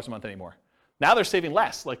 $1,000 a month anymore. Now they're saving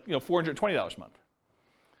less, like $420 a month.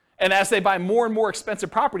 And as they buy more and more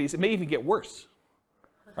expensive properties, it may even get worse.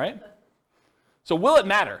 Right? So will it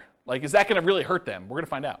matter? Like, is that going to really hurt them? We're going to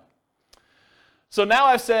find out. So now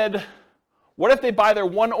I've said, what if they buy their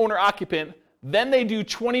one owner occupant, then they do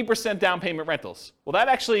 20% down payment rentals? Well, that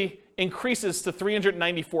actually increases to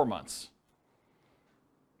 394 months.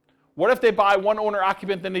 What if they buy one owner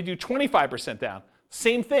occupant, then they do 25% down?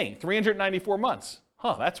 Same thing, 394 months.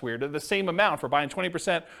 Huh, that's weird. They're the same amount for buying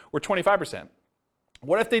 20% or 25%.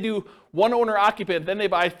 What if they do one owner occupant, then they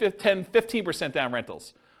buy 15% down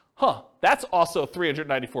rentals? Huh, that's also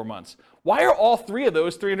 394 months. Why are all three of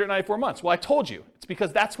those 394 months? Well, I told you. It's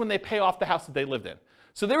because that's when they pay off the house that they lived in.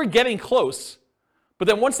 So they were getting close, but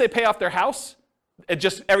then once they pay off their house,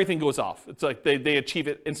 everything goes off. It's like they achieve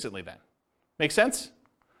it instantly then. Make sense?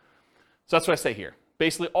 So that's what I say here.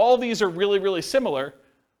 Basically, all these are really, really similar.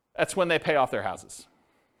 That's when they pay off their houses.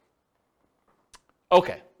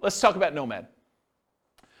 Okay, let's talk about Nomad.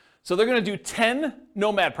 So they're going to do 10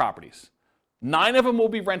 Nomad properties. 9 of them will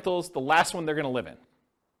be rentals. The last one they're going to live in.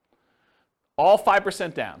 All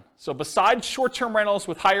 5% down. So besides short-term rentals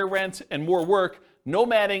with higher rent and more work,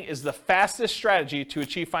 nomading is the fastest strategy to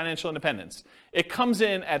achieve financial independence. It comes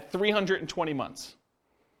in at 320 months.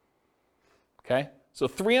 Okay? So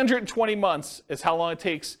 320 months is how long it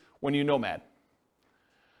takes when you nomad.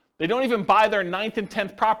 They don't even buy their 9th and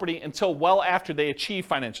 10th property until well after they achieve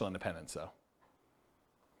financial independence, though.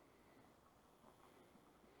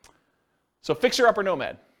 So fixer-upper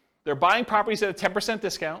nomad. They're buying properties at a 10%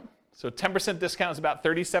 discount. So 10% discount is about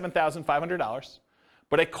 $37,500.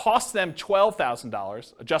 But it costs them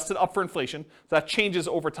 $12,000, adjusted up for inflation. So that changes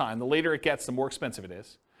over time. The later it gets, the more expensive it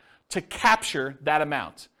is, to capture that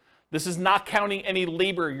amount. This is not counting any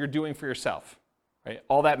labor you're doing for yourself. Right?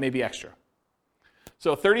 All that may be extra.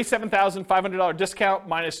 So $37,500 discount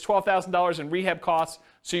minus $12,000 in rehab costs.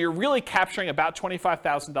 So you're really capturing about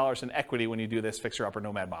 $25,000 in equity when you do this fixer-upper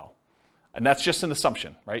nomad model. And that's just an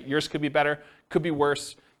assumption, right? Yours could be better, could be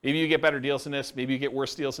worse. Maybe you get better deals in this. Maybe you get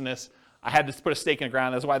worse deals in this. I had to put a stake in the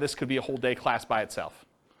ground. That's why this could be a whole day class by itself.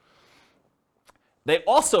 They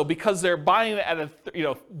also, because they're buying it at a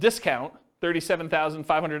discount,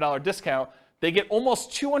 $37,500 discount, they get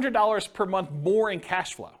almost $200 per month more in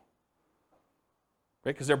cash flow.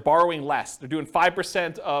 Right? Because they're borrowing less. They're doing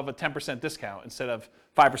 5% of a 10% discount instead of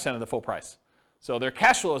 5% of the full price. So their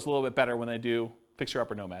cash flow is a little bit better when they do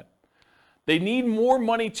fixer-upper nomad. They need more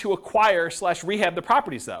money to acquire/rehab the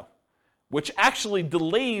properties, though, which actually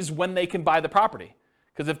delays when they can buy the property.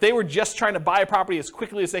 Because if they were just trying to buy a property as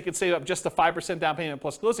quickly as they could save up just a 5% down payment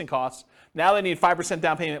plus closing costs, now they need 5%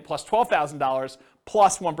 down payment plus $12,000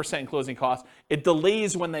 plus 1% in closing costs. It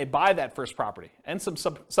delays when they buy that first property and some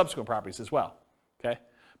subsequent properties as well. Okay?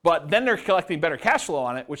 But then they're collecting better cash flow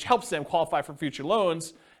on it, which helps them qualify for future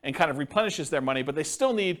loans and kind of replenishes their money, but they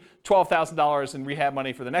still need $12,000 in rehab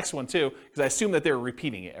money for the next one too, because I assume that they're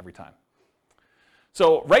repeating it every time.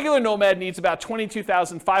 So regular nomad needs about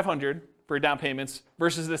 $22,500 for down payments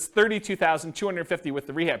versus this $32,250 with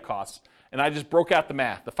the rehab costs. And I just broke out the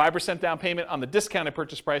math. The 5% down payment on the discounted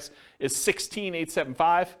purchase price is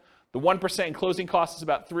 $16,875. The 1% in closing costs is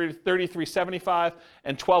about $33,755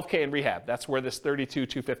 and $12,000 in rehab. That's where this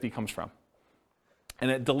 $32,250 comes from. And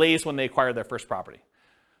it delays when they acquire their first property.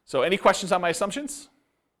 So any questions on my assumptions?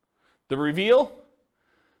 The reveal.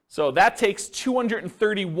 So that takes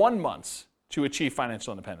 231 months to achieve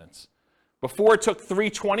financial independence. Before it took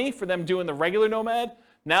 320 for them doing the regular nomad.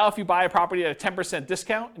 Now if you buy a property at a 10%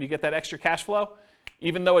 discount and you get that extra cash flow,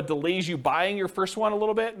 even though it delays you buying your first one a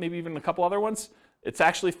little bit, maybe even a couple other ones, it's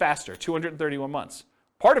actually faster, 231 months.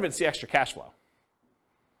 Part of it's the extra cash flow.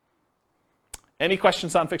 Any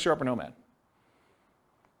questions on fixer-upper nomad?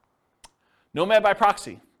 Nomad by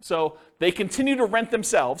proxy. So they continue to rent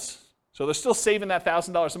themselves. So they're still saving that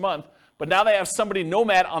 $1,000 a month, but now they have somebody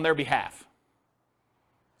nomad on their behalf.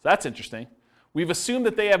 So that's interesting. We've assumed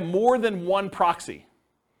that they have more than one proxy,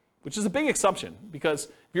 which is a big assumption because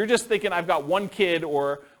if you're just thinking I've got one kid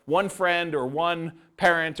or one friend or one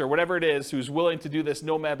parent or whatever it is who's willing to do this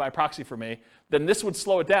nomad by proxy for me, then this would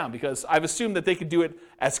slow it down because I've assumed that they could do it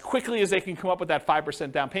as quickly as they can come up with that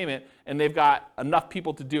 5% down payment and they've got enough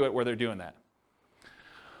people to do it where they're doing that.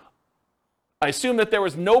 I assume that there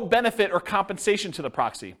was no benefit or compensation to the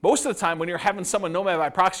proxy. Most of the time when you're having someone nomad by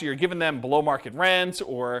proxy, you're giving them below market rent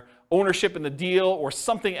or ownership in the deal or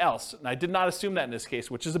something else. And I did not assume that in this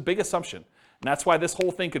case, which is a big assumption. And that's why this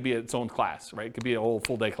whole thing could be its own class, right? It could be a whole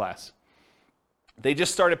full day class. They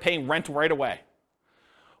just started paying rent right away.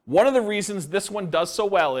 One of the reasons this one does so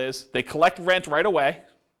well is they collect rent right away,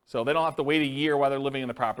 so they don't have to wait a year while they're living in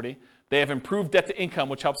the property. They have improved debt to income,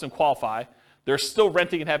 which helps them qualify. They're still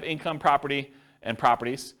renting and have income property and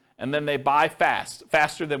properties, and then they buy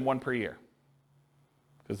faster than one per year,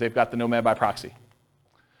 because they've got the Nomad by proxy.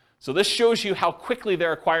 So this shows you how quickly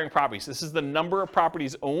they're acquiring properties. This is the number of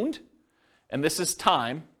properties owned, and this is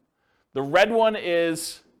time. The red one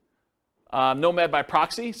is Nomad by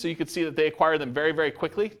proxy, so you can see that they acquire them very, very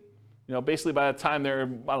quickly. Basically by the time they're,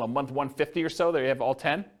 month 150 or so, they have all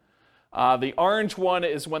 10. The orange one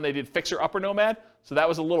is when they did Fixer Upper Nomad, so that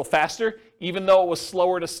was a little faster, even though it was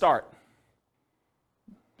slower to start.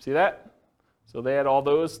 See that? So they had all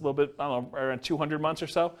those, a little bit, around 200 months or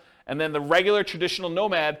so. And then the regular traditional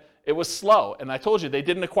Nomad, it was slow. And I told you, they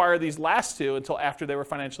didn't acquire these last two until after they were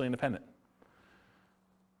financially independent.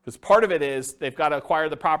 Because part of it is they've got to acquire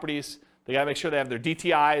the properties, they got to make sure they have their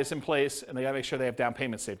DTIs in place, and they got to make sure they have down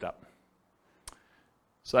payments saved up.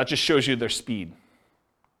 So that just shows you their speed.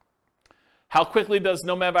 How quickly does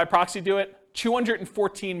Nomad by proxy do it?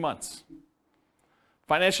 214 months.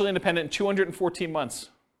 Financially independent, 214 months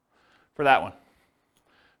for that one.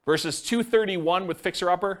 Versus 231 with Fixer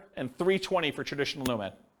Upper and 320 for traditional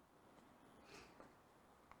Nomad.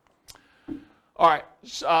 All right,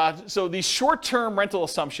 so these short-term rental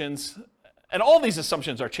assumptions, and all these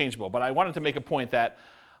assumptions are changeable, but I wanted to make a point that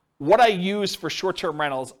what I use for short-term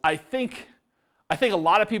rentals, I think a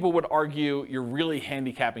lot of people would argue you're really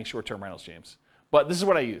handicapping short-term rentals, James. But this is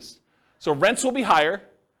what I used. So rents will be higher,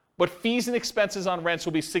 but fees and expenses on rents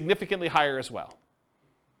will be significantly higher as well.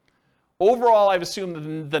 Overall, I've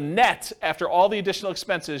assumed the net, after all the additional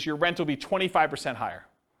expenses, your rent will be 25% higher.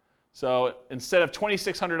 So instead of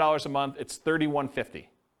 $2,600 a month, it's $3,150.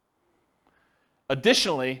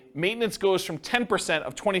 Additionally, maintenance goes from 10%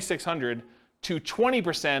 of $2,600 to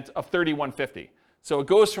 20% of $3,150. So it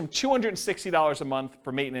goes from $260 a month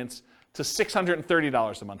for maintenance to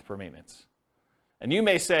 $630 a month for maintenance. And you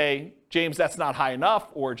may say, James, that's not high enough,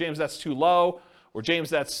 or James, that's too low, or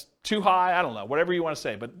James, that's too high. I don't know, whatever you want to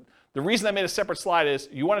say. But the reason I made a separate slide is,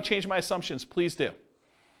 you want to change my assumptions, please do.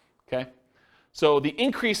 Okay? So the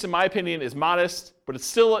increase, in my opinion, is modest, but it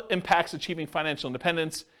still impacts achieving financial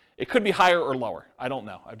independence. It could be higher or lower. I don't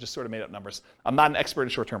know. I've just sort of made up numbers. I'm not an expert in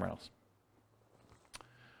short-term rentals.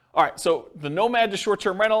 All right, so the Nomad to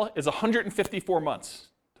short-term rental is 154 months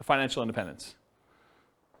to financial independence.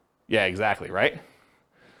 Yeah, exactly, right?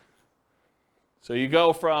 So you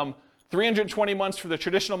go from 320 months for the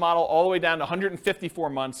traditional model all the way down to 154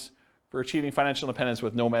 months for achieving financial independence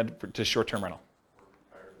with Nomad to short-term rental.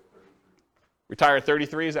 Retire at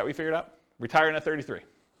 33, is that what we figured out? Retiring at 33.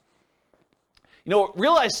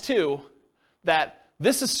 Realize too that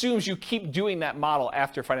this assumes you keep doing that model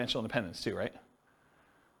after financial independence too, right?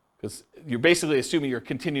 Because you're basically assuming you're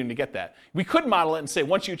continuing to get that. We could model it and say,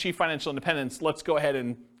 once you achieve financial independence, let's go ahead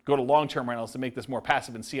and go to long-term rentals to make this more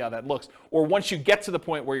passive and see how that looks. Or once you get to the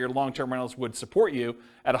point where your long-term rentals would support you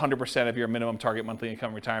at 100% of your minimum target monthly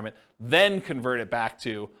income retirement, then convert it back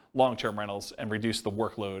to long-term rentals and reduce the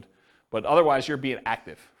workload. But otherwise, you're being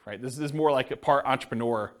active, right? This is more like a part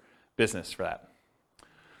entrepreneur business for that.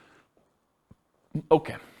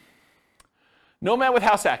 Okay. Nomad with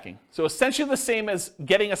house hacking. So essentially the same as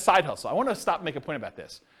getting a side hustle. I want to stop and make a point about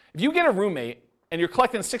this. If you get a roommate and you're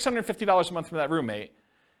collecting $650 a month from that roommate,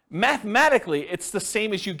 mathematically, it's the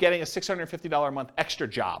same as you getting a $650 a month extra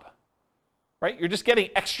job, right? You're just getting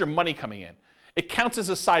extra money coming in. It counts as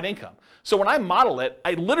a side income. So when I model it,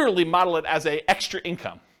 I literally model it as an extra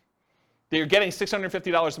income. That you're getting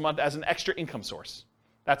 $650 a month as an extra income source.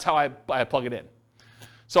 That's how I plug it in.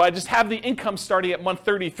 So I just have the income starting at month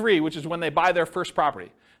 33, which is when they buy their first property.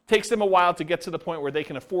 It takes them a while to get to the point where they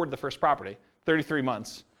can afford the first property, 33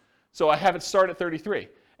 months. So I have it start at 33.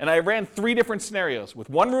 And I ran 3 different scenarios, with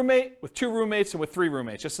 1 roommate, with 2 roommates, and with 3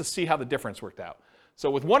 roommates, just to see how the difference worked out. So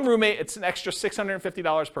with 1 roommate, it's an extra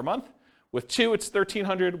 $650 per month. With 2, it's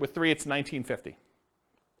 $1,300. With 3, it's $1,950.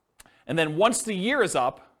 And then once the year is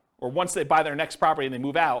up, or once they buy their next property and they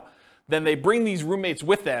move out, then they bring these roommates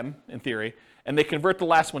with them, in theory, and they convert the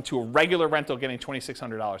last one to a regular rental getting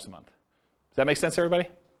 $2,600 a month. Does that make sense, everybody?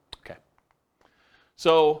 Okay.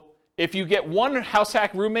 So if you get 1 house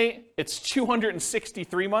hack roommate, it's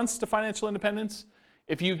 263 months to financial independence.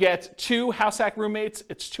 If you get 2 house hack roommates,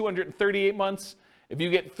 it's 238 months. If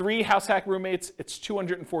you get 3 house hack roommates, it's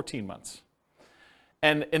 214 months.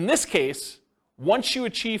 And in this case, once you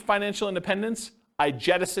achieve financial independence, I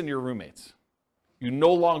jettison your roommates. You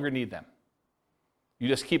no longer need them. You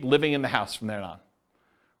just keep living in the house from there on,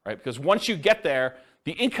 right? Because once you get there,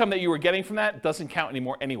 the income that you were getting from that doesn't count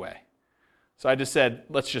anymore anyway. So I just said,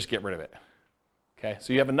 let's just get rid of it. Okay,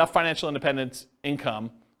 so you have enough financial independence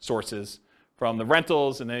income sources from the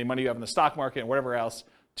rentals and any money you have in the stock market and whatever else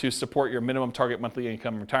to support your minimum target monthly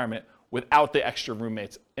income in retirement without the extra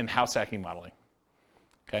roommates in house hacking modeling.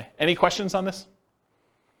 Okay, any questions on this?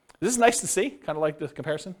 Is this nice to see? Kind of like the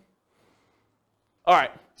comparison? All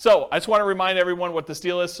right, so I just want to remind everyone what this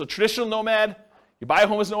deal is. So traditional Nomad, you buy a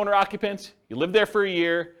home as an owner-occupant, you live there for a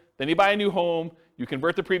year, then you buy a new home, you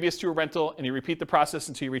convert the previous to a rental, and you repeat the process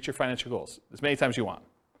until you reach your financial goals as many times as you want.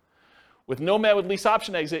 With Nomad with lease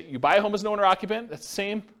option exit, you buy a home as an owner-occupant, that's the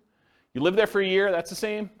same. You live there for a year, that's the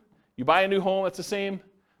same. You buy a new home, that's the same.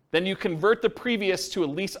 Then you convert the previous to a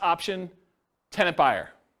lease option tenant buyer.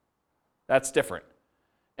 That's different.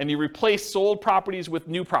 And you replace sold properties with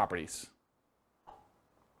new properties.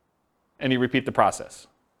 And you repeat the process,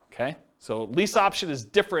 okay? So lease option is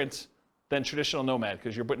different than traditional Nomad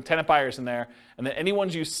because you're putting tenant buyers in there, and then any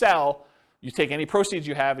ones you sell, you take any proceeds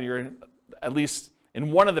you have, and you're at least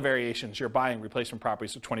in one of the variations, you're buying replacement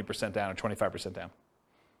properties with 20% down or 25% down.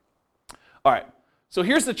 All right, so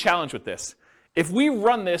here's the challenge with this. If we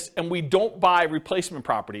run this and we don't buy replacement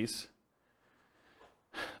properties,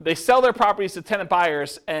 they sell their properties to tenant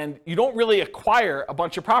buyers, and you don't really acquire a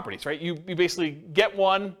bunch of properties, right? You basically get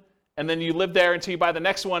one, and then you live there until you buy the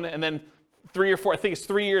next one, and then 3 or 4, I think it's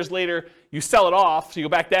 3 years later, you sell it off, so you go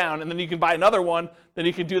back down, and then you can buy another one, then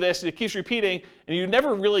you can do this, and it keeps repeating, and you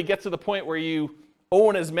never really get to the point where you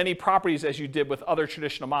own as many properties as you did with other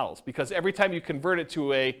traditional models, because every time you convert it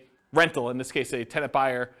to a rental, in this case a tenant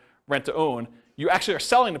buyer, rent to own, you actually are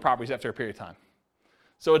selling the properties after a period of time.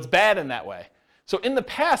 So it's bad in that way. So in the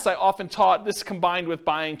past, I often taught this combined with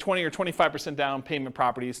buying 20 or 25% down payment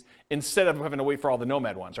properties instead of having to wait for all the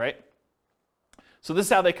Nomad ones, right? So this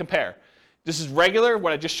is how they compare. This is regular,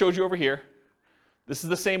 what I just showed you over here. This is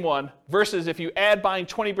the same one, versus if you add buying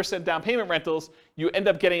 20% down payment rentals, you end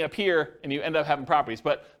up getting up here and you end up having properties.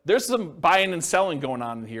 But there's some buying and selling going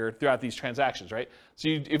on here throughout these transactions, right? So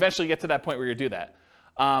you eventually get to that point where you do that.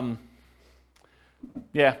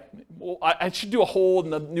 Yeah, well, I should do a whole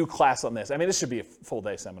new class on this. I mean, this should be a full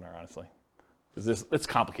day seminar, honestly, because it's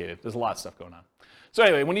complicated. There's a lot of stuff going on. So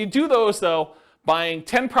anyway, when you do those, though, buying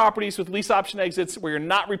 10 properties with lease option exits where you're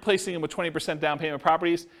not replacing them with 20% down payment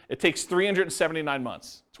properties, it takes 379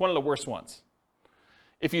 months. It's one of the worst ones.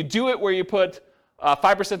 If you do it where you put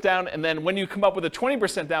 5% down, and then when you come up with a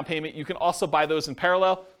 20% down payment, you can also buy those in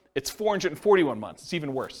parallel, it's 441 months. It's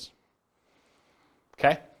even worse.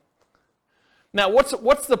 Okay? Now,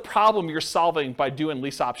 what's the problem you're solving by doing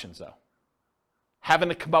lease options, though? Having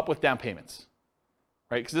to come up with down payments,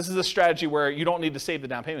 right? Because this is a strategy where you don't need to save the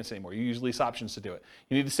down payments anymore. You use lease options to do it.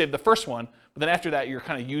 You need to save the first one, but then after that, you're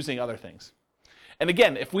kind of using other things. And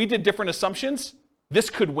again, if we did different assumptions, this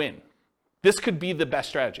could win. This could be the best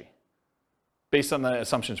strategy based on the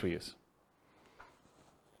assumptions we use.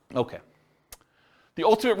 Okay. The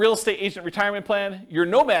ultimate real estate agent retirement plan, you're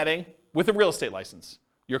nomading with a real estate license.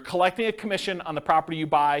 You're collecting a commission on the property you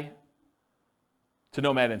buy to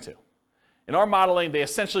nomad into. In our modeling, they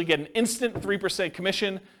essentially get an instant 3%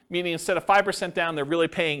 commission, meaning instead of 5% down, they're really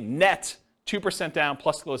paying net 2% down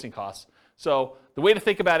plus closing costs. So the way to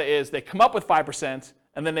think about it is they come up with 5%,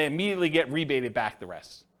 and then they immediately get rebated back the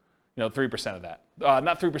rest. 3% of that.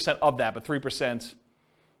 Not 3% of that, but 3%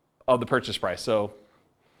 of the purchase price, so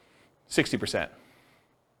 60%.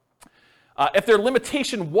 If their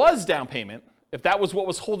limitation was down payment, if that was what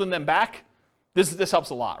was holding them back, this helps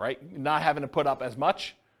a lot, right? Not having to put up as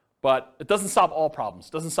much, but it doesn't solve all problems.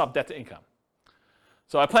 It doesn't solve debt to income.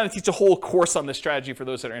 So I plan to teach a whole course on this strategy for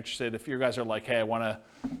those that are interested. If you guys are like, hey, I want to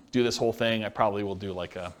do this whole thing, I probably will do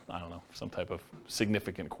like some type of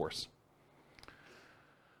significant course.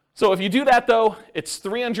 So if you do that, though, it's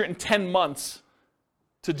 310 months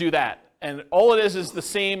to do that. And all it is the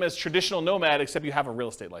same as traditional Nomad, except you have a real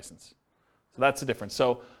estate license. So that's the difference.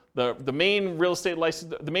 So the main real estate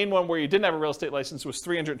license, the main one where you didn't have a real estate license was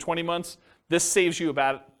 320 months. This saves you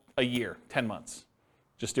about a year, 10 months,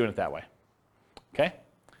 just doing it that way. Okay?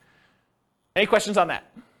 Any questions on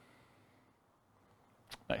that?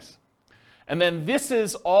 Nice. And then this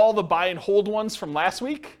is all the buy and hold ones from last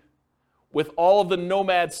week with all of the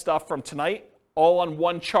Nomad stuff from tonight, all on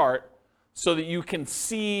one chart so that you can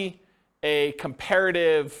see a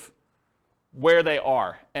comparative where they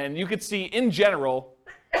are. And you could see in general,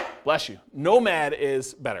 bless you, Nomad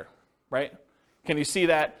is better, right? Can you see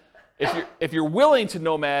that? If you're willing to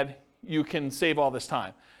Nomad, you can save all this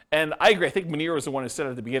time. And I agree. I think Munir was the one who said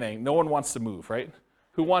at the beginning, no one wants to move, right?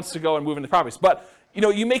 Who wants to go and move into properties? But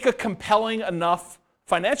you make a compelling enough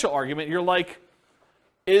financial argument. You're like,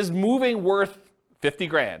 is moving worth 50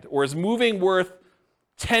 grand? Or is moving worth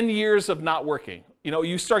 10 years of not working?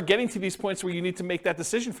 You start getting to these points where you need to make that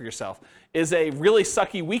decision for yourself. Is a really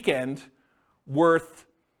sucky weekend worth,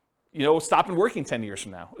 stopping working 10 years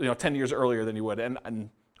from now? 10 years earlier than you would. And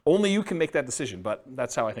only you can make that decision, but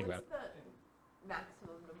that's how I think about it. What's the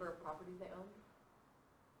maximum number of properties they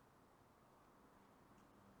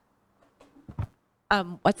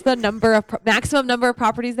own? What's the maximum number of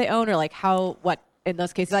properties they own, or like what in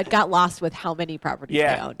those cases? I got lost with how many properties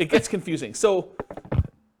they own. It gets confusing. So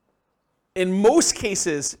in most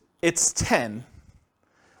cases, it's 10.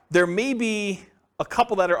 There may be a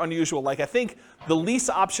couple that are unusual. Like I think the lease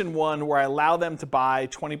option one where I allow them to buy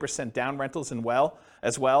 20% down rentals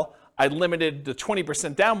as well, I limited the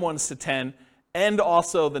 20% down ones to 10 and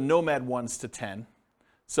also the Nomad ones to 10.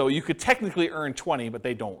 So you could technically earn 20, but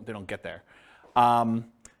they don't get there. And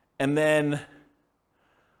then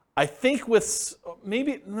I think I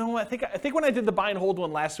think when I did the buy and hold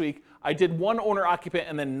one last week, I did one owner occupant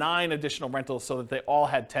and then 9 additional rentals so that they all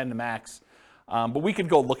had 10 to max. But we could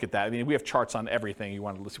go look at that. I mean, we have charts on everything you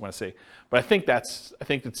want to see. But I think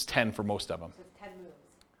it's 10 for most of them. So it's 10 moves.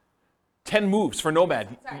 10 moves for Nomad.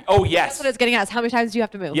 Sorry. Oh, yes. That's what I was getting at. Is how many times do you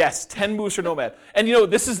have to move? Yes, 10 moves for Nomad. And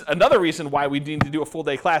this is another reason why we need to do a full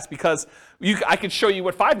day class, because I could show you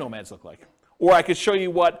what 5 Nomads look like. Or I could show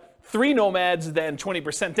you what 3 Nomads, then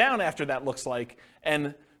 20% down after that looks like.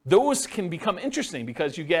 And those can become interesting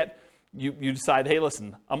because you decide, hey,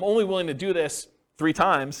 listen, I'm only willing to do this 3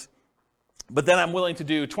 times, but then I'm willing to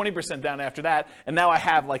do 20% down after that. And now I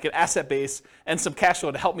have like an asset base and some cash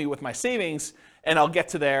flow to help me with my savings, and I'll get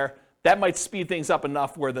to there. That might speed things up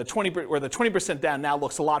enough where the 20% down now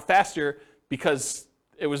looks a lot faster because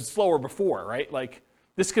it was slower before, right? Like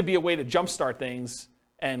this could be a way to jumpstart things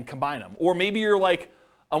and combine them. Or maybe you're like,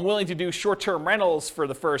 I'm willing to do short-term rentals for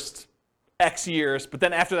the first X years, but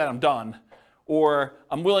then after that I'm done. Or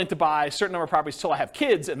I'm willing to buy a certain number of properties till I have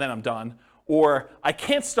kids and then I'm done. Or I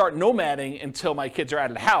can't start nomading until my kids are out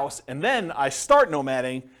of the house and then I start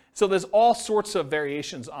nomading. So there's all sorts of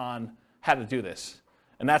variations on how to do this.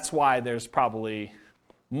 And that's why there's probably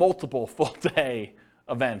multiple full-day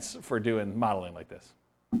events for doing modeling like this.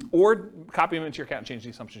 Or copy them into your account and change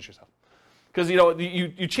the assumptions yourself. Because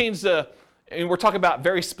you change and we're talking about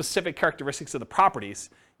very specific characteristics of the properties.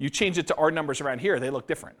 You change it to our numbers around here, they look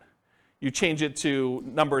different. You change it to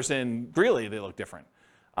numbers in Greeley, they look different.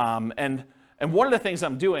 And one of the things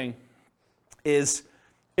I'm doing is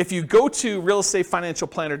if you go to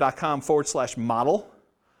realestatefinancialplanner.com/model,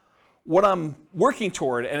 what I'm working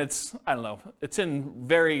toward, and it's in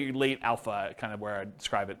very late alpha, kind of where I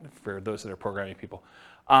describe it for those that are programming people.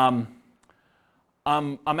 I'm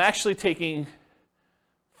actually taking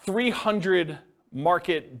 300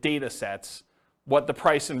 market data sets, what the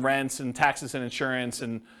price and rents and taxes and insurance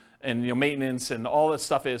and maintenance and all that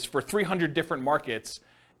stuff is for 300 different markets,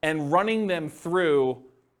 and running them through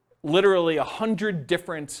literally 100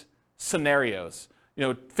 different scenarios.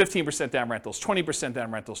 15% down rentals, 20%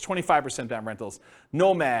 down rentals, 25% down rentals,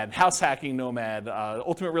 Nomad, house hacking Nomad,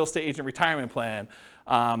 ultimate real estate agent retirement plan,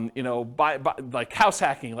 like house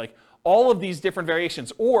hacking, like all of these different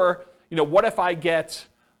variations. Or, what if I get,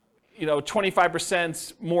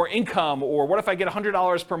 25% more income, or what if I get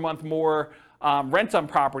 $100 per month more rent on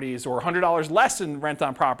properties, or $100 less in rent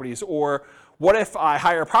on properties, or what if I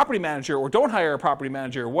hire a property manager or don't hire a property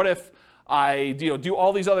manager? What if I do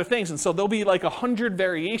all these other things? And so there'll be like 100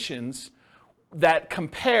 variations that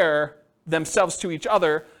compare themselves to each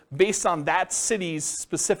other based on that city's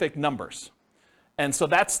specific numbers. And so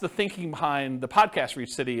that's the thinking behind the podcast for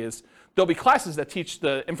each city is there'll be classes that teach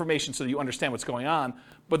the information so that you understand what's going on,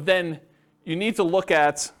 but then you need to look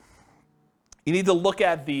at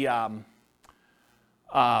the, I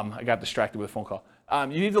got distracted with a phone call.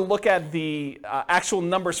 You need to look at the actual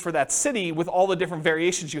numbers for that city with all the different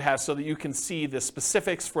variations you have so that you can see the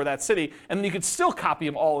specifics for that city. And then you could still copy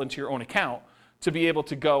them all into your own account to be able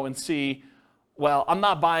to go and see, well, I'm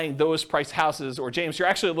not buying those price houses, or James, you're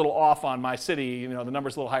actually a little off on my city, the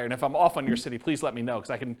number's a little higher. And if I'm off on your city, please let me know,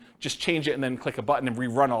 because I can just change it and then click a button and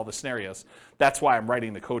rerun all the scenarios. That's why I'm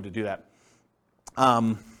writing the code to do that.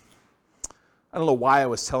 I don't know why I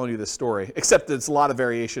was telling you this story, except that it's a lot of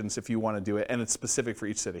variations if you want to do it, and it's specific for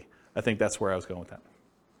each city. I think that's where I was going with that.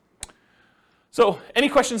 So, any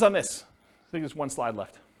questions on this? I think there's one slide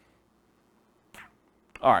left.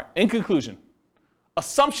 All right, in conclusion,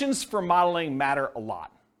 assumptions for modeling matter a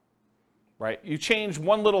lot. right? You change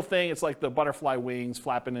one little thing, it's like the butterfly wings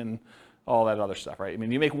flapping and all that other stuff, right? I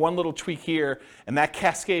mean, you make one little tweak here, and that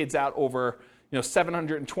cascades out over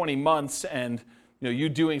 720 months, and you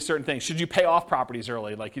doing certain things. Should you pay off properties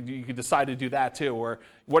early? Like you could decide to do that too. Or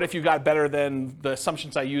what if you got better than the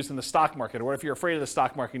assumptions I used in the stock market? Or what if you're afraid of the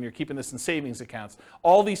stock market and you're keeping this in savings accounts?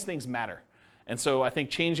 All these things matter. And so I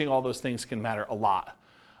think changing all those things can matter a lot.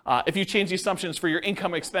 If you change the assumptions for your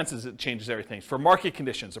income expenses, it changes everything. For market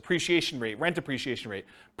conditions, appreciation rate, rent appreciation rate,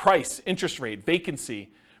 price, interest rate,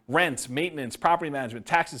 vacancy, rent, maintenance, property management,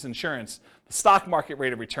 taxes, insurance, the stock market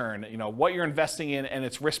rate of return, what you're investing in and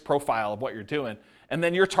its risk profile of what you're doing, and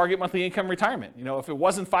then your target monthly income retirement. If it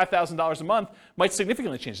wasn't $5,000 a month, might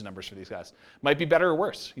significantly change the numbers for these guys. Might be better or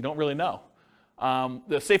worse. You don't really know.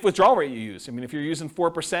 The safe withdrawal rate you use. I mean, if you're using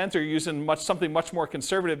 4% or you're using something much more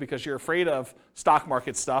conservative because you're afraid of stock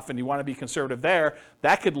market stuff and you want to be conservative there,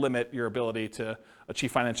 that could limit your ability to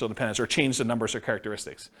achieve financial independence or change the numbers or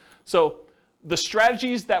characteristics. So the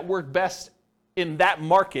strategies that work best in that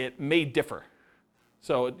market may differ.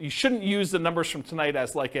 So you shouldn't use the numbers from tonight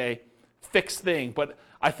as like a fixed thing, but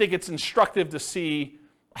I think it's instructive to see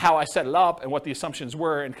how I set it up and what the assumptions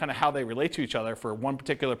were and kind of how they relate to each other for one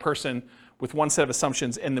particular person with one set of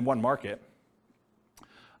assumptions in the one market.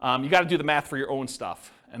 You got to do the math for your own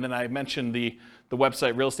stuff. And then I mentioned the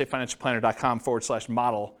website,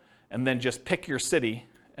 realestatefinancialplanner.com/model, and then just pick your city.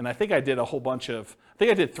 And I think I did a whole bunch of, I think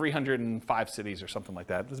I did 305 cities or something like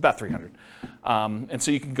that. It was about 300. And so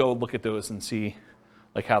you can go look at those and see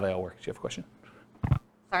like how they all work. Do you have a question?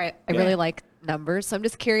 Sorry, I really like numbers. So I'm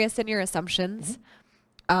just curious in your assumptions,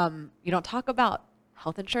 you don't talk about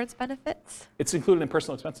health insurance benefits? It's included in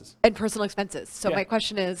personal expenses. And personal expenses. So my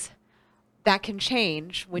question is, that can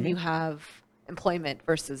change when you have employment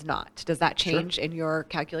versus not. Does that change in your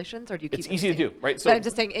calculations, or do you keep it? It's easy to do, right? So I'm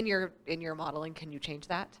just saying, in your modeling, can you change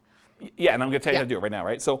that? Yeah, and I'm going to tell you how to do it right now,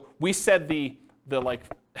 right? So we said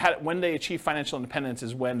when they achieve financial independence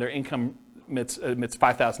is when their income emits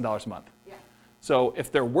 $5,000 a month. Yeah. So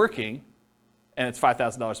if they're working and it's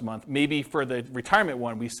 $5,000 a month, maybe for the retirement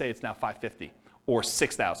one, we say it's now $550 or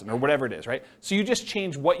 $6,000 or whatever it is, right? So you just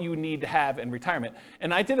change what you need to have in retirement.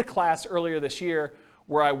 And I did a class earlier this year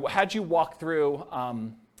where I had you walk through,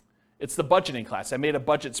 it's the budgeting class. I made a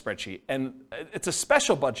budget spreadsheet, and it's a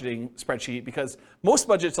special budgeting spreadsheet because most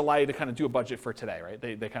budgets allow you to kind of do a budget for today, right?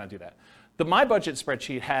 They kind of do that. My budget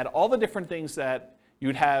spreadsheet had all the different things that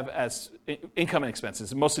you'd have as income and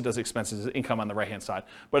expenses. It mostly does expenses, income on the right-hand side,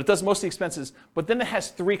 but it does mostly expenses, but then it has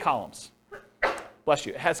 3 columns. Bless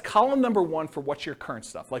you. It has column number 1 for what's your current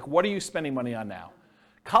stuff, like what are you spending money on now?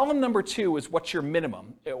 Column number 2 is what's your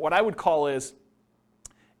minimum. What I would call is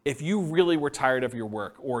if you really were tired of your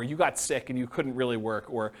work, or you got sick and you couldn't really work,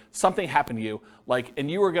 or something happened to you, and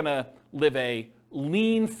you were gonna live a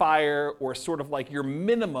lean fire, or sort of like your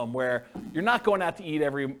minimum where you're not going out to eat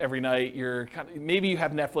every night, maybe you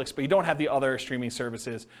have Netflix, but you don't have the other streaming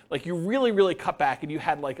services. Like you really, really cut back and you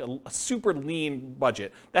had like a super lean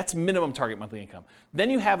budget. That's minimum target monthly income. Then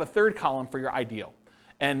you have a 3rd column for your ideal.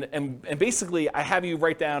 And basically I have you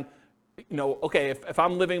write down, okay, if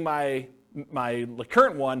I'm living my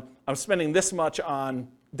current one, I'm spending this much on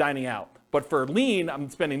dining out. But for lean, I'm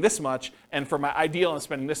spending this much, and for my ideal, I'm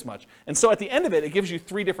spending this much. And so at the end of it, it gives you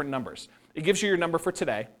 3 different numbers. It gives you your number for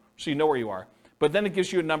today, so you know where you are. But then it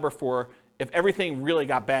gives you a number for if everything really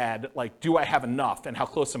got bad, like do I have enough, and how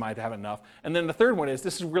close am I to have enough? And then the 3rd one is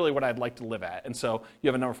this is really what I'd like to live at. And so you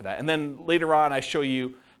have a number for that. And then later on, I show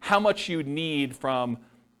you how much you need from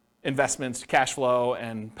investments, cash flow,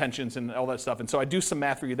 and pensions, and all that stuff. And so I do some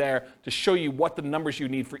math for you there to show you what the numbers you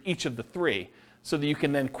need for each of the 3, so that you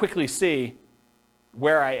can then quickly see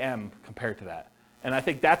where I am compared to that. And I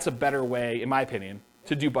think that's a better way, in my opinion,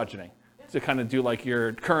 to do budgeting, to kind of do like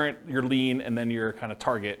your current, your lean, and then your kind of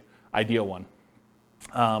target ideal one.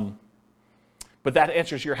 But that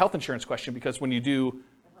answers your health insurance question, because when you do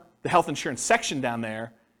the health insurance section down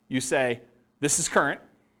there, you say, this is current.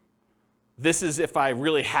 This is if I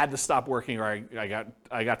really had to stop working, or I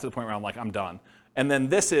got to the point where I'm like, I'm done. And then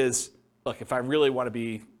this is, look, if I really want to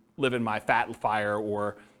be living my fat fire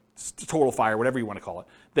or total fire, whatever you want to call it,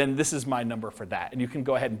 then this is my number for that. And you can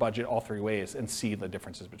go ahead and budget all 3 ways and see the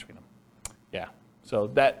differences between them. Yeah. So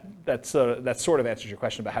that sort of answers your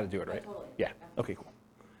question about how to do it, right? Totally. Yeah. Okay, cool.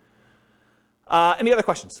 Any other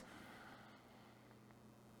questions?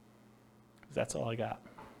 That's all I got.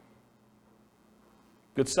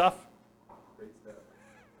 Good stuff? Great stuff.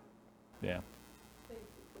 Yeah.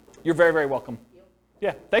 You're very, very welcome.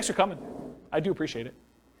 Yeah, thanks for coming. I do appreciate it.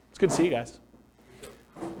 It's good to see you guys.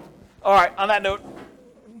 All right, on that note,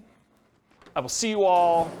 I will see you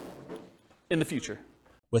all in the future.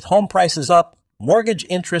 with home prices up, mortgage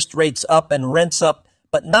interest rates up, and rents up,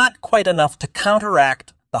 but not quite enough to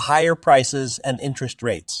counteract the higher prices and interest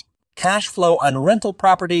rates. Cash flow on rental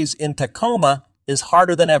properties in Tacoma is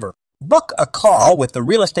harder than ever. Book a call with the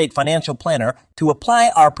Real Estate Financial Planner to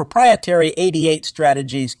apply our proprietary 88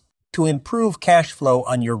 strategies to improve cash flow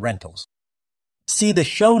on your rentals. See the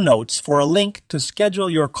show notes for a link to schedule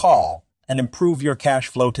your call and improve your cash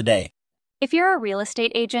flow today. If you're a real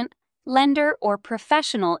estate agent, lender, or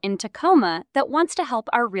professional in Tacoma that wants to help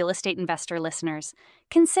our real estate investor listeners,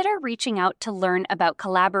 consider reaching out to learn about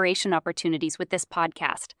collaboration opportunities with this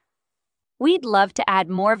podcast. We'd love to add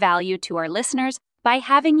more value to our listeners by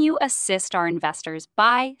having you assist our investors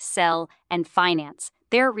buy, sell, and finance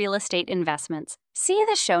their real estate investments. See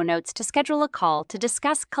the show notes to schedule a call to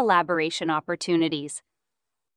discuss collaboration opportunities.